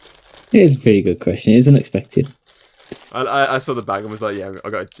it? It was a pretty good question. It was unexpected. I saw the bag and was like, yeah, I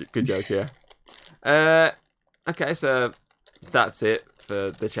got a good joke here. Okay, so that's it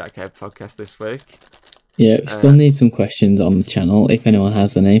for the Chat Cave podcast this week. Yeah, we still need some questions on the channel. If anyone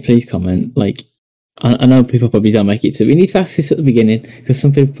has any, please comment. Like, I know people probably don't make it to. We need to ask this at the beginning, because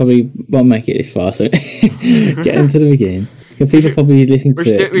some people probably won't make it this far. So get into the beginning. People probably listen to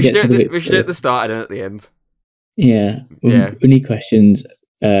it. We should do it at the start and at the end. Yeah. We need questions.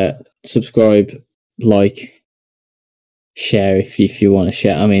 Subscribe, like, share if you want to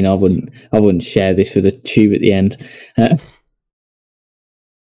share. I mean, I wouldn't share this with a tube at the end.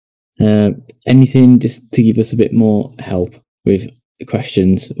 Anything just to give us a bit more help with the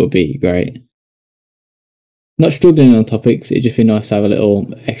questions would be great. Not struggling on topics, it'd just be nice to have a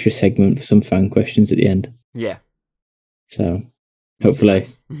little extra segment for some fan questions at the end. Yeah. So, hopefully.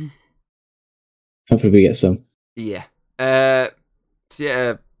 Hopefully we get some. Yeah. So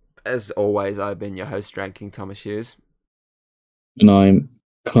yeah, as always, I've been your host, Drag King Thomas Hughes. And I'm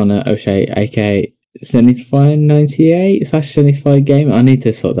Connor O'Shea, aka Zenithfire98/Zenithfire Game. I need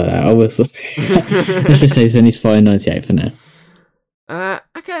to sort that out. I will sort. Let's just say Zenithfire98 for now.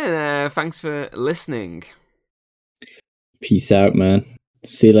 Okay, thanks for listening. Peace out, man.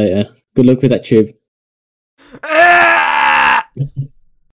 See you later. Good luck with that tube.